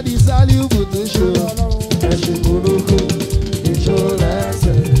yìí wá di Sálíù Bùtúṣì. Ẹ̀sùn burúkú, ijó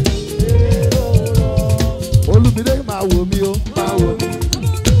lẹ́sẹ̀. Olúmídé máa wò mí o, máa wò mí.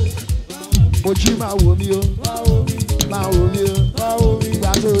 Mojí máa wò mí o, máa wò mí o.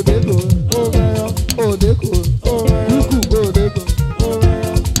 Ìgbà tó dékò, òdékò, kúkú òdékò,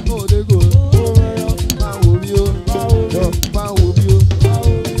 òdékò. Máa wò mí o, jọ máa wò mí o,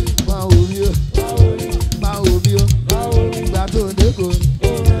 máa wò mí o, máa wò mí o. Ìgbà tó dékò,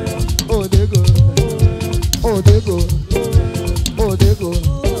 òdékò.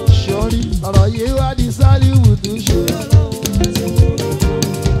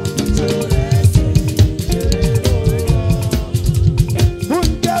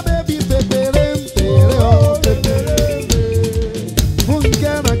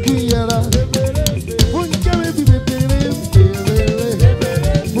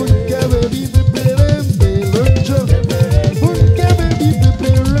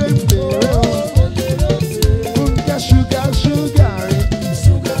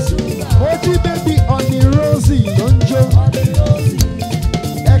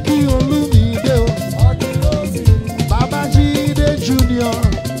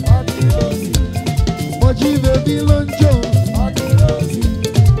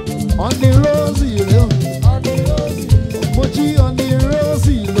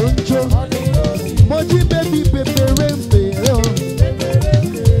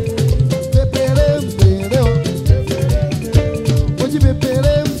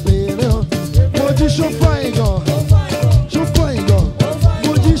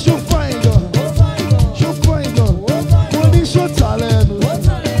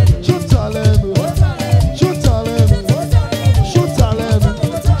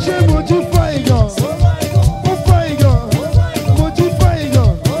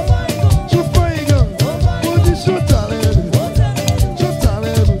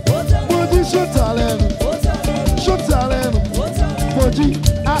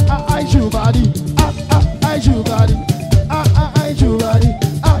 Jubadi, Jubadi, Jubadi,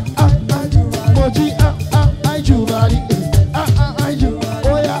 Moji, Jubadi,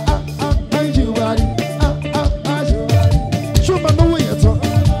 oh yeah, Jubadi, Shuma no way at all,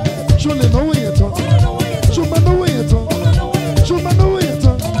 Shule no way at all, Shuma no way at all, Shuma no way at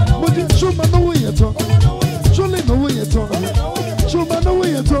all, Moji, Shuma no way at all, Shule no way at all, Shuma no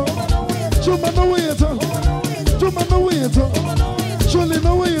way at all, Shuma no way at all, Shuma no way at all, Shule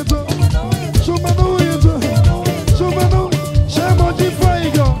no way at all, Shuma no way at all, Shuma no, Shemoji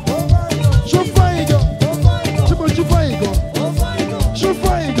Faigo, Shofaigo, Shemoji Faigo,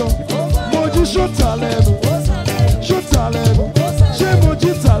 Shofaigo, Moji Shotaleno, Shotaleno,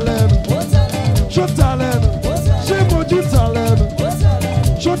 Shemoji Taleno, Shotaleno, Shemoji Taleno,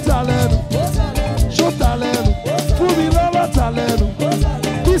 Shotaleno, Shotaleno, Fumilala Taleno,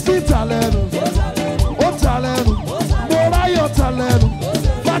 Bisi Taleno, Otaleno, Morayo Taleno,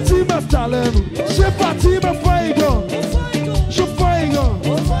 Fatima Taleno, She Fatima Faigo, Shofaigo,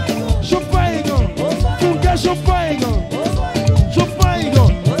 Shofaigo, Funke Shofaigo, Shofaigo,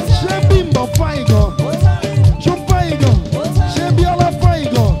 She Bimbo Faigo, Shofaigo, She Biola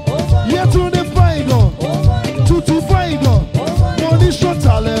Faigo, Yetunde Faigo, Tutu Faigo, Moni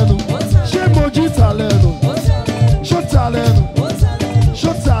Shotaleno, She Moji Taleno, Shotaleno,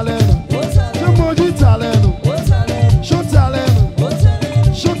 Shotaleno, She Moji Taleno, Shotaleno,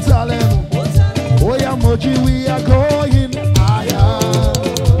 Shotaleno, oh yeah Moji, we are going higher,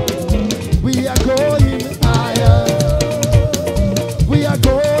 we are going higher, we are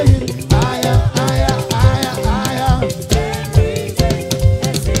going higher, higher, higher, higher.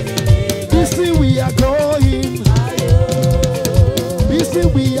 This we are going, this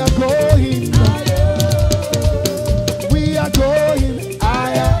we are going, we are going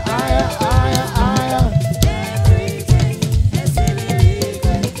higher, higher, higher, higher.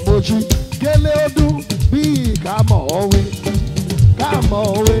 Moji, gele odun bi come away,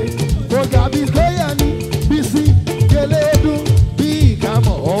 Ogabi Koyani, Bisi, gele odun bi come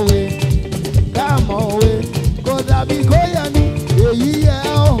away, Ogabi Koyani,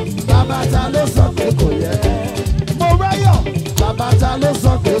 Baba ta ló sọ pé kò yẹ, Morayo, Baba ta ló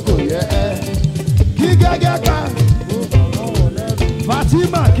sọ pé kò yẹ, kí gẹ́gẹ́ pa,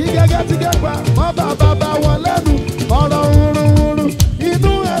 Fatima, kí gẹ́gẹ́ ti gẹ́ pa, wọ́n bá bàbá wọn lẹ́nu, ọ̀rọ̀ wúrúwúrú,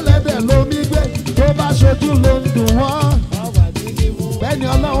 inú ẹlẹ́dẹ̀ lómi gbé, tó bá ṣojú ló ń dùn wọ́n. Bẹ́ẹ̀ni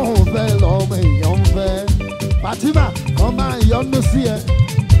Ọlọ́run fẹ́ lọ́mọ èèyàn ń fẹ́. Fatima, kàn máa yọ́nú sí ẹ.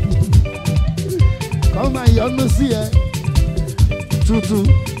 Kàn máa yọ́nú sí ẹ. Tutu,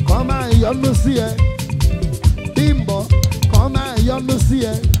 kàn máa yọ́nú sí ẹ. Bímbọ́, kàn máa yọ́nú sí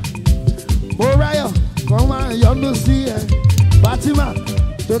ẹ. Morayo, kàn máa yọ́nú sí ẹ. Fatima,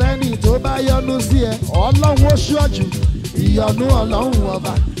 torẹ́ni tó bá yọ́nú sí ẹ, Ọlọ́run ó ṣọ́jú. Ìyọ́nú Ọlọ́run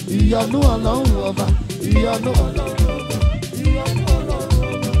ọba, ìyọ́nú Ọlọ́run ọba, ìyọ́nú Ọlọ́run ọba.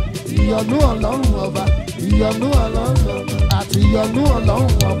 Ìyọ́nú Ọlọ́run ọba, ìyọ́nú Ọlọ́run ọba, àti ìyọ́nú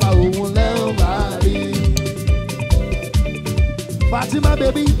Ọlọ́run ọba òun lẹ́ ò bá rí. Fatima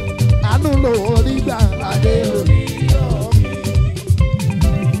baby, àánú ló rí gbà adé orí ọ̀mí.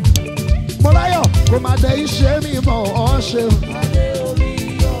 Morayo, kò má dé iṣẹ́ mi mọ̀ ọ́ ṣe. Adé orí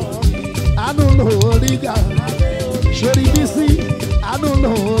ọ̀mí. Àánú ló rí gbà. Ṣorí Bísí, àánú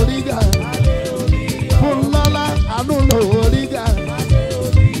ló rí gbà. Fúnlọ́lá, àánú ló rí gbà.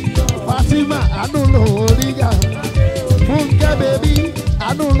 Fatima, àánú ló rí gbà. Fúnkẹ́ bèbí,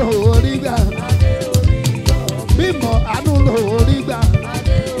 àánú ló rí gbà. Bímọ, àánú ló rí gbà.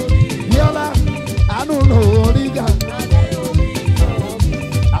 Bíọ́lá, àánú ló rí gbà.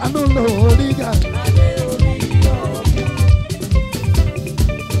 Àánú ló rí gbà.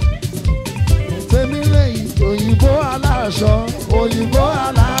 Tèmílẹ́yìn òyìnbó aláṣọ, òyìnbó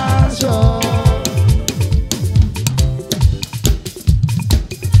aláṣọ.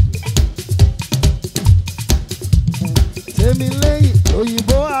 Tèmílẹ́yìn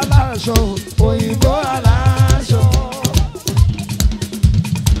òyìnbó aláṣọ, òyìnbó aláṣọ.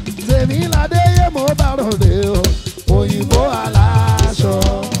 Tèmíládé yé mo bá ròde o, òyìnbó aláṣọ.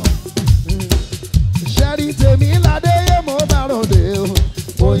 Ṣẹ́rí Tèmíládé yé mo bá ròde o,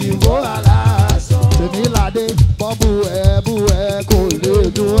 òyìnbó aláṣọ. Tèmíládé bọ́bú ẹ kò lè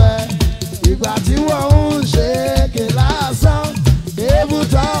dùn ẹ. Ìgbà tí wọ́n ń ṣe ké lásán,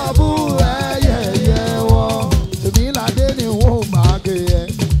 èbútọ́ bú ẹ yẹ̀yẹ́ wọn. Tèmíládé ni wọ́n máa ké ẹ.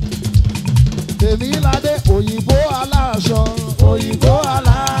 Tèmíládé òyìnbó aláṣọ, òyìnbó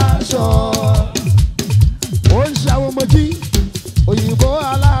aláṣọ. Ó ń ṣàwọn mojí, òyìnbó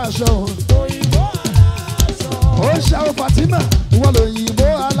aláṣọ. Òyìnbó aláṣọ. Ó ń ṣàwọn Fatima, wọ́n lòyìnbó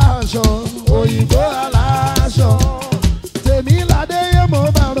aláṣọ, òyìnbó aláṣọ. Tèmíládé yé mo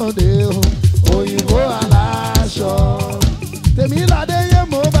bá ròde o,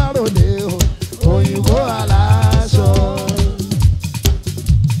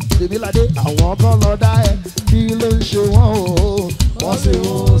 Tèmíládé àwọn kan lọ dá ẹ kí ló ń ṣe wọ́n o wọ́n sì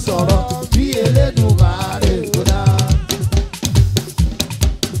ń sọ̀rọ̀ bí Elédùmarè tó dá.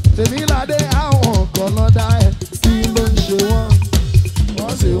 Tèmíládé àwọn kan lọ dá ẹ kí ló ń ṣe wọ́n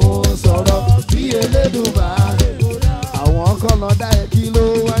wọ́n sì ń sọ̀rọ̀ bí Elédùmarè tó dá. Àwọn kan lọ dá ẹ kí ló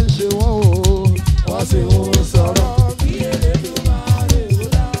wá ń ṣe wọ́n o wọ́n sì ń sọ̀rọ̀ bí Elédùmarè tó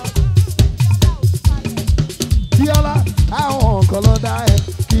dá. Bíọ́lá àwọn kan lọ dá ẹ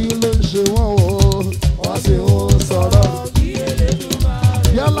kí ló ń ṣe wọ́n o wọ́n sì ń sọ̀rọ̀ bí Elédùmarè.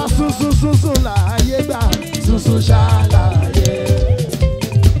 Bíọ́lá sunsun láàyè gbà sunsun ṣàlàyé.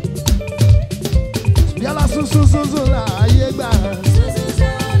 Bíọ́lá sunsun láàyè gbà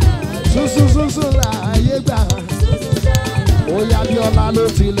sunsun láàyè gbà. Ó yá Bíọ́lá ló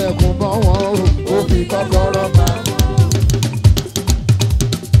tilẹ̀kùn mọ́ wọn o ó fi kọ́kọ́rọ́ pa wọ́n.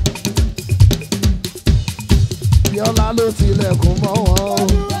 Bíọ́lá ló tilẹ̀kùn mọ́ wọn o.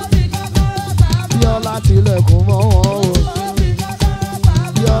 Bíọ́lá tilẹ̀kùn mọ́ wọn o.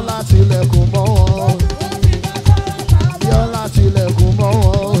 Bíọ́lá tilẹ̀kùn mọ́ wọn o. Bíọ́lá tilẹ̀kùn mọ́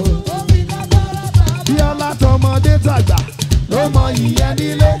wọn o. Bíọ́lá tọmọdé tàgbà ló mọ ìyẹn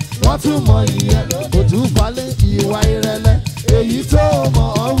nílé wọ́n tún mọ ìyẹn òtúfalẹ̀ ìwà ìrẹ̀lẹ̀ èyí tó mọ̀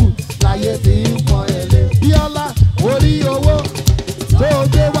ọ́ wù láyé tí ń pọn ẹ̀lẹ́. Bíọ́lá orí owó tó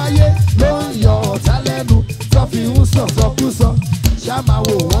gbé wáyé ló ń yọ ọ̀tá lẹ́nu tó fi ń sọ̀sọ̀kúsọ ṣá máa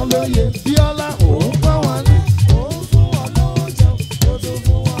wò wọ́n lóye. Bíọ́lá òun pọ́n wọn ní òun fún wọn lọ́wọ́ jẹun ó tún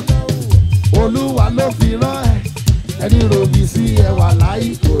fún wọn lẹ́wù. Olúwa ló fi rán ẹ ẹni ròbì sí ẹwà láì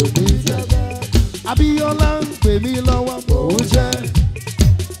kò ní jẹ́. Abíọ́lá ń pè mí lọ́wọ́ mò ń jẹ́.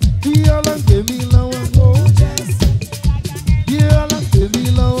 Bíọ́lá ń pè mí lọ́wọ́ mò ń jẹ́. Bíọ́lá ń pè mí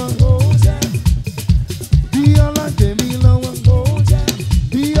lọ́wọ́ mò ń jẹ́. Bíọ́lá ń pè mí lọ́wọ́ mò ń jẹ́.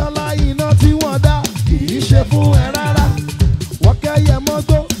 Bíọ́lá iná tí wọ́n dá kì í ṣe fún ẹ rárá. Wọ́n kẹ́yẹ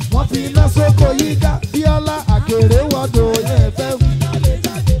mọ́gbó wọ́n fi iná sóko yíká. Bíọ́lá àkèrè wọ́dọ̀ yẹn fẹ́ wí.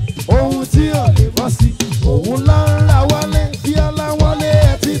 Ohun tí ò lè bọ́ sí òun lọ́rùn.